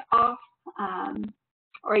completely turned off.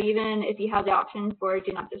 Or even if you have the option for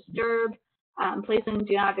do not disturb, place in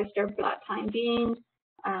do not disturb for that time being.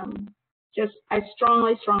 I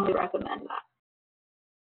strongly recommend that.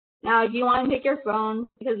 Now, if you want to take your phone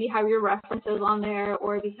because you have your references on there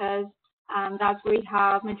or because that's where you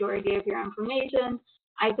have majority of your information,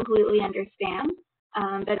 I completely understand.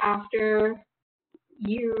 But after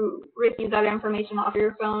you receive that information off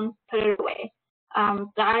your phone, put it away.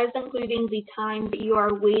 That is including the time that you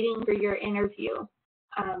are waiting for your interview.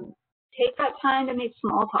 Take that time to make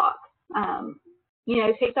small talk.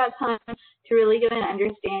 Take that time to really get an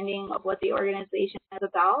understanding of what the organization is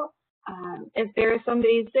about. If there is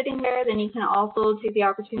somebody sitting there, then you can also take the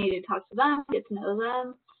opportunity to talk to them, get to know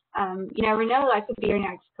them. You never know, that could be your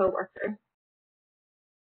next coworker.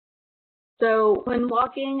 So when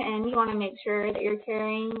walking in, you want to make sure that you're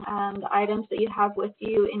carrying the items that you have with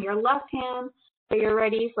you in your left hand, so you're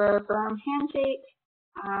ready for a firm handshake.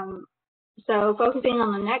 So focusing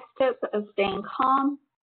on the next tip of staying calm.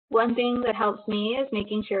 One thing that helps me is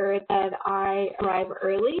making sure that I arrive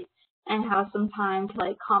early and have some time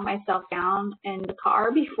to calm myself down in the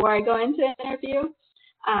car before I go into an interview.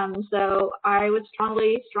 So I would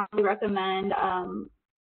strongly recommend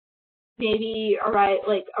maybe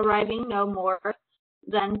arriving no more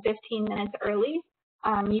than 15 minutes early.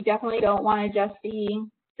 You definitely don't want to just be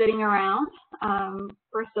sitting around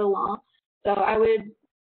for so long. So I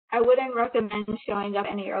wouldn't recommend showing up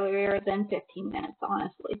any earlier than 15 minutes,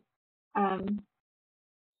 honestly.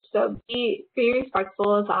 So be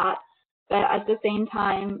respectful of that, but at the same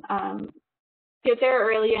time, get there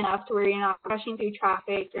early enough to where you're not rushing through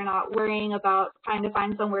traffic, you're not worrying about trying to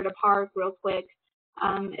find somewhere to park real quick.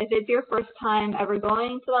 If it's your first time ever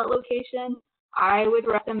going to that location, I would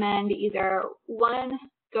recommend either one,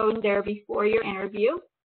 going there before your interview,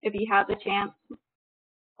 if you have the chance,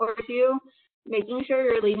 or two, making sure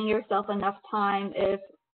you're leaving yourself enough time if,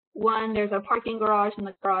 one, there's a parking garage and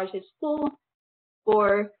the garage is full,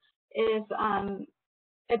 or if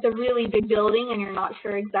it's a really big building and you're not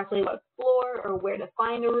sure exactly what floor or where to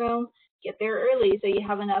find a room, get there early so you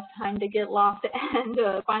have enough time to get lost and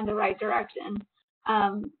find the right direction.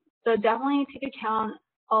 So definitely take account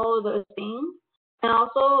all of those things, and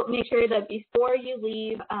also make sure that before you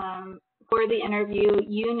leave for the interview,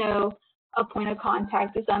 you know a point of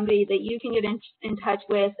contact to somebody that you can get in touch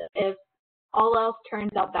with if all else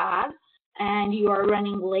turns out bad and you are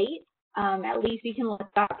running late. At least you can let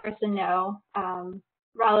that person know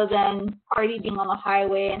rather than already being on the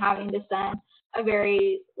highway and having to send a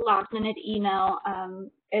very last-minute email.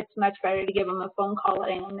 It's much better to give them a phone call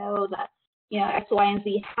letting them know that, X, Y, and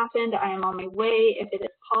Z happened. I am on my way if it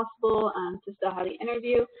is possible to still have the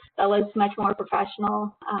interview. That looks much more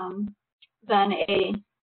professional than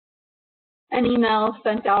an email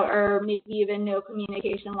sent out or maybe even no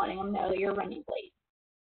communication letting them know that you're running late.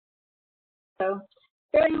 So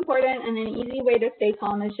very important, and an easy way to stay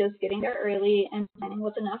calm is just getting there early and planning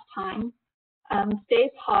with enough time. Stay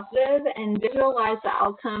positive and visualize the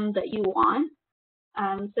outcome that you want.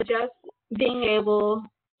 So just being able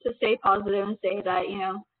to stay positive and say that,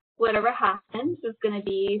 whatever happens is going to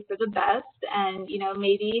be for the best, and,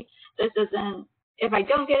 maybe this isn't if I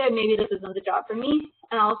don't get it, maybe this isn't the job for me,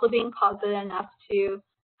 and also being positive enough to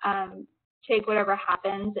take whatever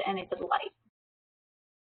happens in a good light.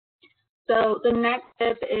 So the next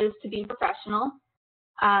tip is to be professional.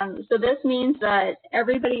 So this means that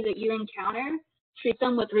everybody that you encounter, treat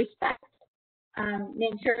them with respect.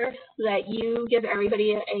 Make sure that you give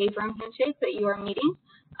everybody a firm handshake that you are meeting.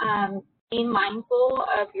 Be mindful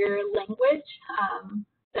of your language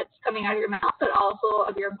that's coming out of your mouth, but also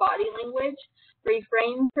of your body language.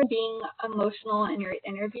 Refrain from being emotional in your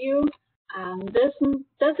interview. This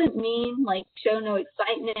doesn't mean like show no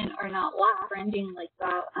excitement or not laugh or anything like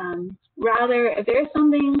that. Rather, if there's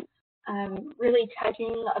something really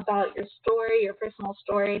touching about your story, your personal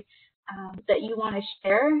story, that you want to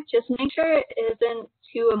share, just make sure it isn't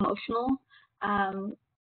too emotional.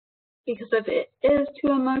 Because if it is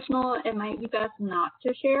too emotional, it might be best not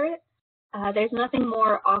to share it. There's nothing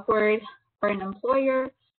more awkward for an employer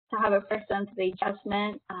to have a first sensitive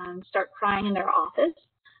adjustment start crying in their office.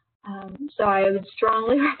 So I would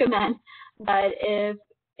strongly recommend that if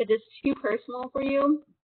it is too personal for you,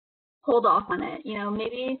 hold off on it. You know,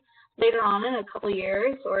 maybe later on in a couple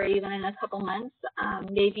years or even in a couple months,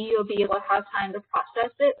 maybe you'll be able to have time to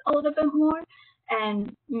process it a little bit more,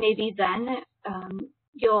 and maybe then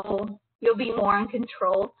you'll be more in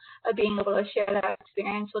control of being able to share that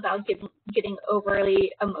experience without getting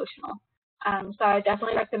overly emotional. So I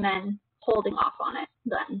definitely recommend holding off on it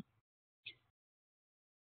then.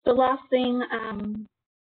 The last thing,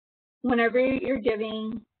 whenever you're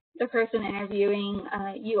giving the person interviewing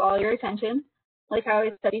you all your attention, like I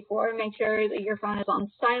always said before, make sure that your phone is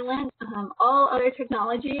on silent. All other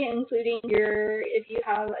technology, including if you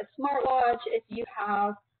have a smartwatch, if you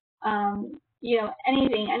have, you know,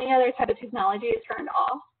 any other type of technology is turned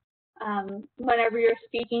off. Whenever you're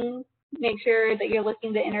speaking, make sure that you're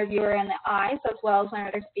looking the interviewer in the eyes as well as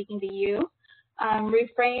whenever they're speaking to you.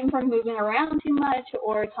 Refrain from moving around too much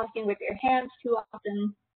or talking with your hands too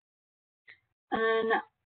often. And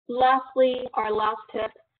lastly, our last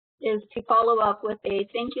tip is to follow up with a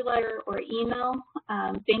thank you letter or email,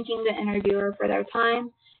 thanking the interviewer for their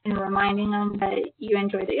time and reminding them that you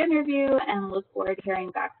enjoyed the interview and look forward to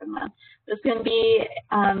hearing back from them. This can be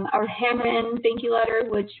our handwritten thank you letter,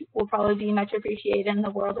 which will probably be much appreciated in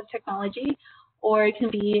the world of technology, or it can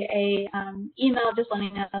be a email just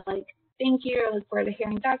letting them know, like, thank you, I look forward to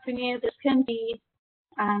hearing back from you. This can be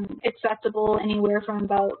acceptable anywhere from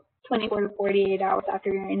about 24 to 48 hours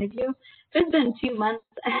after your interview. If it's been 2 months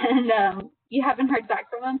and you haven't heard back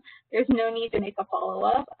from them, there's no need to make a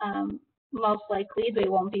follow-up. Most likely they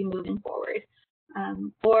won't be moving forward.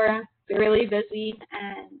 Or they're really busy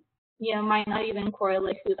and, you know, might not even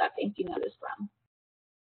correlate who that thank you note is from.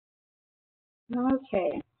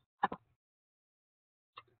 Okay.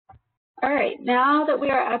 All right, now that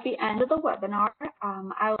we are at the end of the webinar,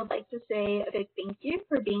 I would like to say a big thank you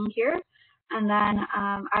for being here. And then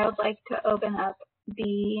I would like to open up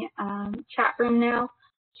the chat room now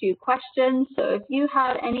to questions. So if you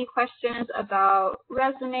have any questions about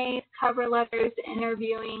resumes, cover letters,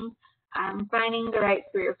 interviewing, finding the right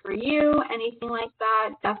career for you, anything like that,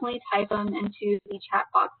 definitely type them into the chat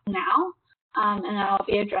box now, and I'll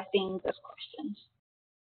be addressing those questions.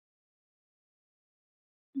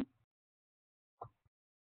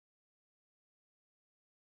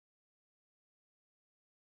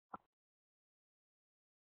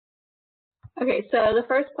 Okay, so the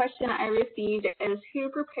first question I received is, who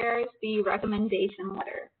prepares the recommendation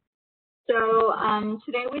letter? So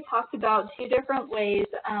today we talked about 2 different ways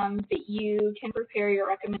that you can prepare your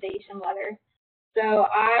recommendation letter. So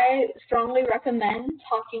I strongly recommend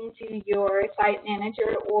talking to your site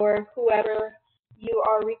manager or whoever you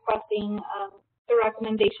are requesting the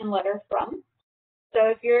recommendation letter from.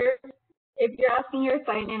 So if you're asking your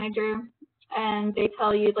site manager and they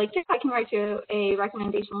tell you, like, yeah, I can write you a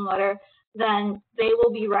recommendation letter, then they will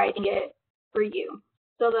be writing it for you.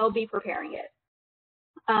 So they'll be preparing it.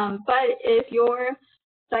 But if your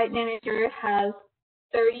site manager has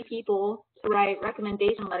 30 people to write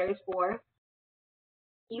recommendation letters for,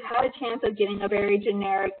 you have a chance of getting a very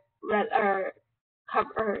generic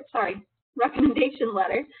recommendation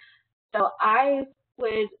letter. So I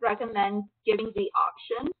would recommend giving the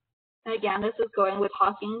option, and again, this is going with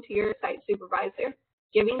talking to your site supervisor,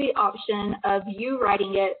 giving the option of you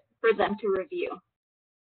writing it for them to review.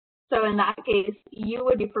 So in that case, you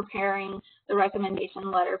would be preparing the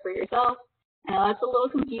recommendation letter for yourself. I know that's a little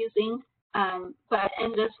confusing, but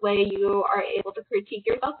in this way, you are able to critique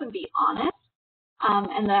yourself and be honest.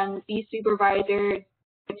 And then the supervisor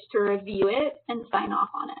gets to review it and sign off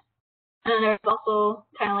on it. And then there's also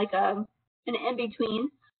kind of like an in-between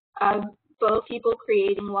of both people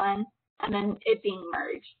creating one and then it being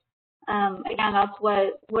merged. Again, that's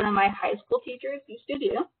what one of my high school teachers used to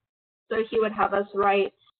do. So he would have us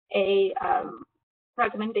write a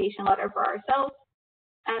recommendation letter for ourselves,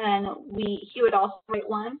 and then he would also write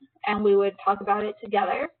one, and we would talk about it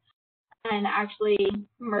together and actually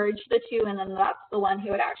merge the two, and then that's the one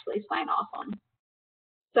he would actually sign off on.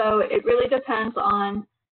 So it really depends on,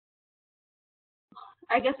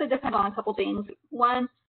 I guess it depends on a couple things. One,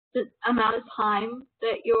 the amount of time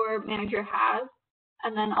that your manager has,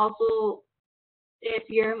 and then also if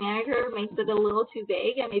your manager makes it a little too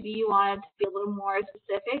vague and maybe you want it to be a little more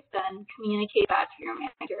specific, then communicate that to your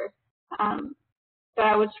manager. But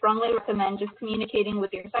I would strongly recommend just communicating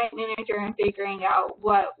with your site manager and figuring out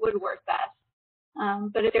what would work best.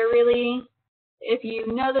 But if you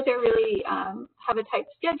know that they really have a tight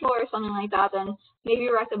schedule or something like that, then maybe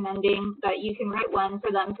recommending that you can write one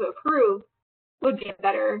for them to approve would be a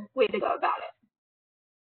better way to go about it.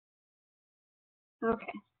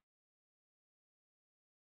 Okay.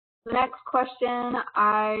 The next question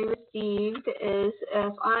I received is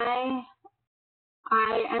if I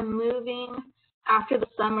am moving after the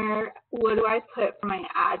summer, what do I put for my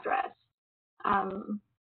address?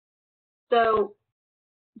 So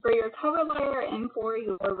for your cover letter and for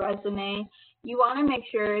your resume, you want to make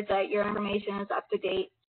sure that your information is up to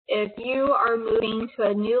date. If you are moving to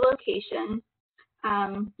a new location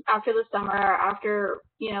after the summer, or after,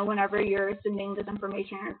 whenever you're submitting this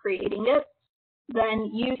information or creating it,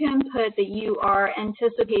 then you can put that you are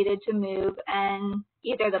anticipated to move and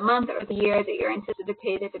either the month or the year that you're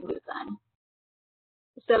anticipated to move then.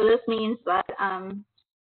 So this means that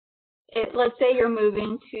let's say you're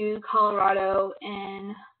moving to Colorado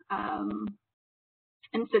in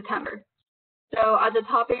September. So at the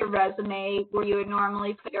top of your resume, where you would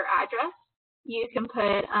normally put your address, you can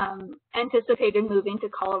put anticipated moving to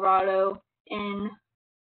Colorado in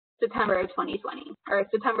September of 2020 or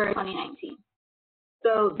September of 2019.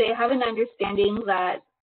 So they have an understanding that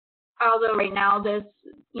although right now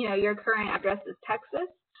your current address is Texas,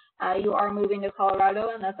 you are moving to Colorado,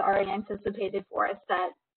 and that's already anticipated for a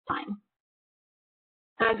set time.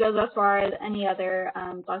 That goes as far as any other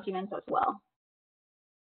documents as well.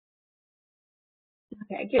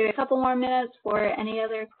 Okay, give it a couple more minutes for any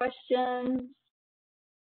other questions.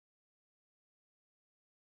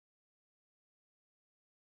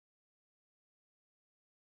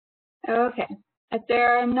 Okay, if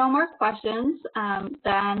there are no more questions,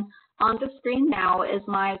 then on the screen now is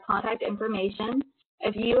my contact information.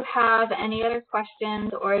 If you have any other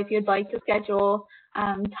questions or if you'd like to schedule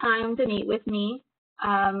time to meet with me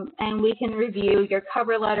and we can review your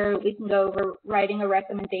cover letter, we can go over writing a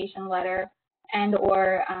recommendation letter and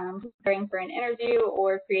or preparing for an interview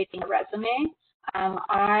or creating a resume.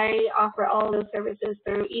 I offer all of those services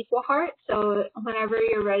through Equal Heart, so whenever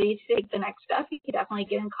you're ready to take the next step, you can definitely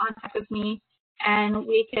get in contact with me, and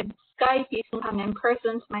we could Skype. You can come in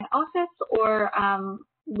person to my office, or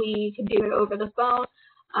we can do it over the phone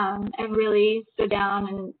and really sit down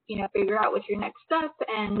and figure out what's your next step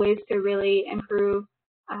and ways to really improve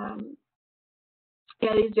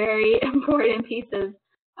these very important pieces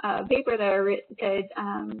of paper that could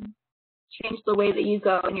change the way that you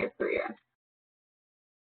go in your career.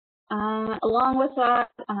 Along with that,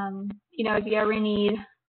 if you ever need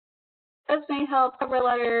resume help, cover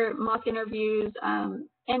letter, mock interviews,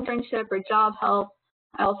 internship or job help,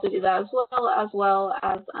 I also do that as well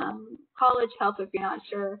as college help if you're not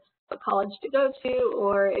sure what college to go to,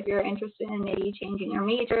 or if you're interested in maybe changing your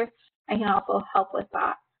major, I can also help with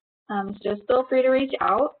that. So just feel free to reach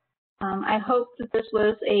out. I hope that this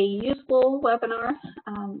was a useful webinar.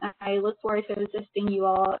 I look forward to assisting you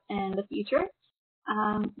all in the future.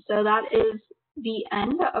 So that is the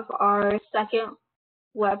end of our second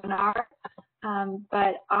webinar,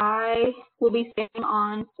 but I will be staying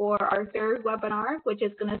on for our third webinar, which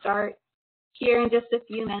is going to start here in just a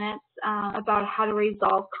few minutes about how to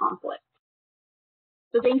resolve conflict.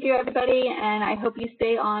 So thank you, everybody, and I hope you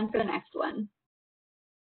stay on for the next one.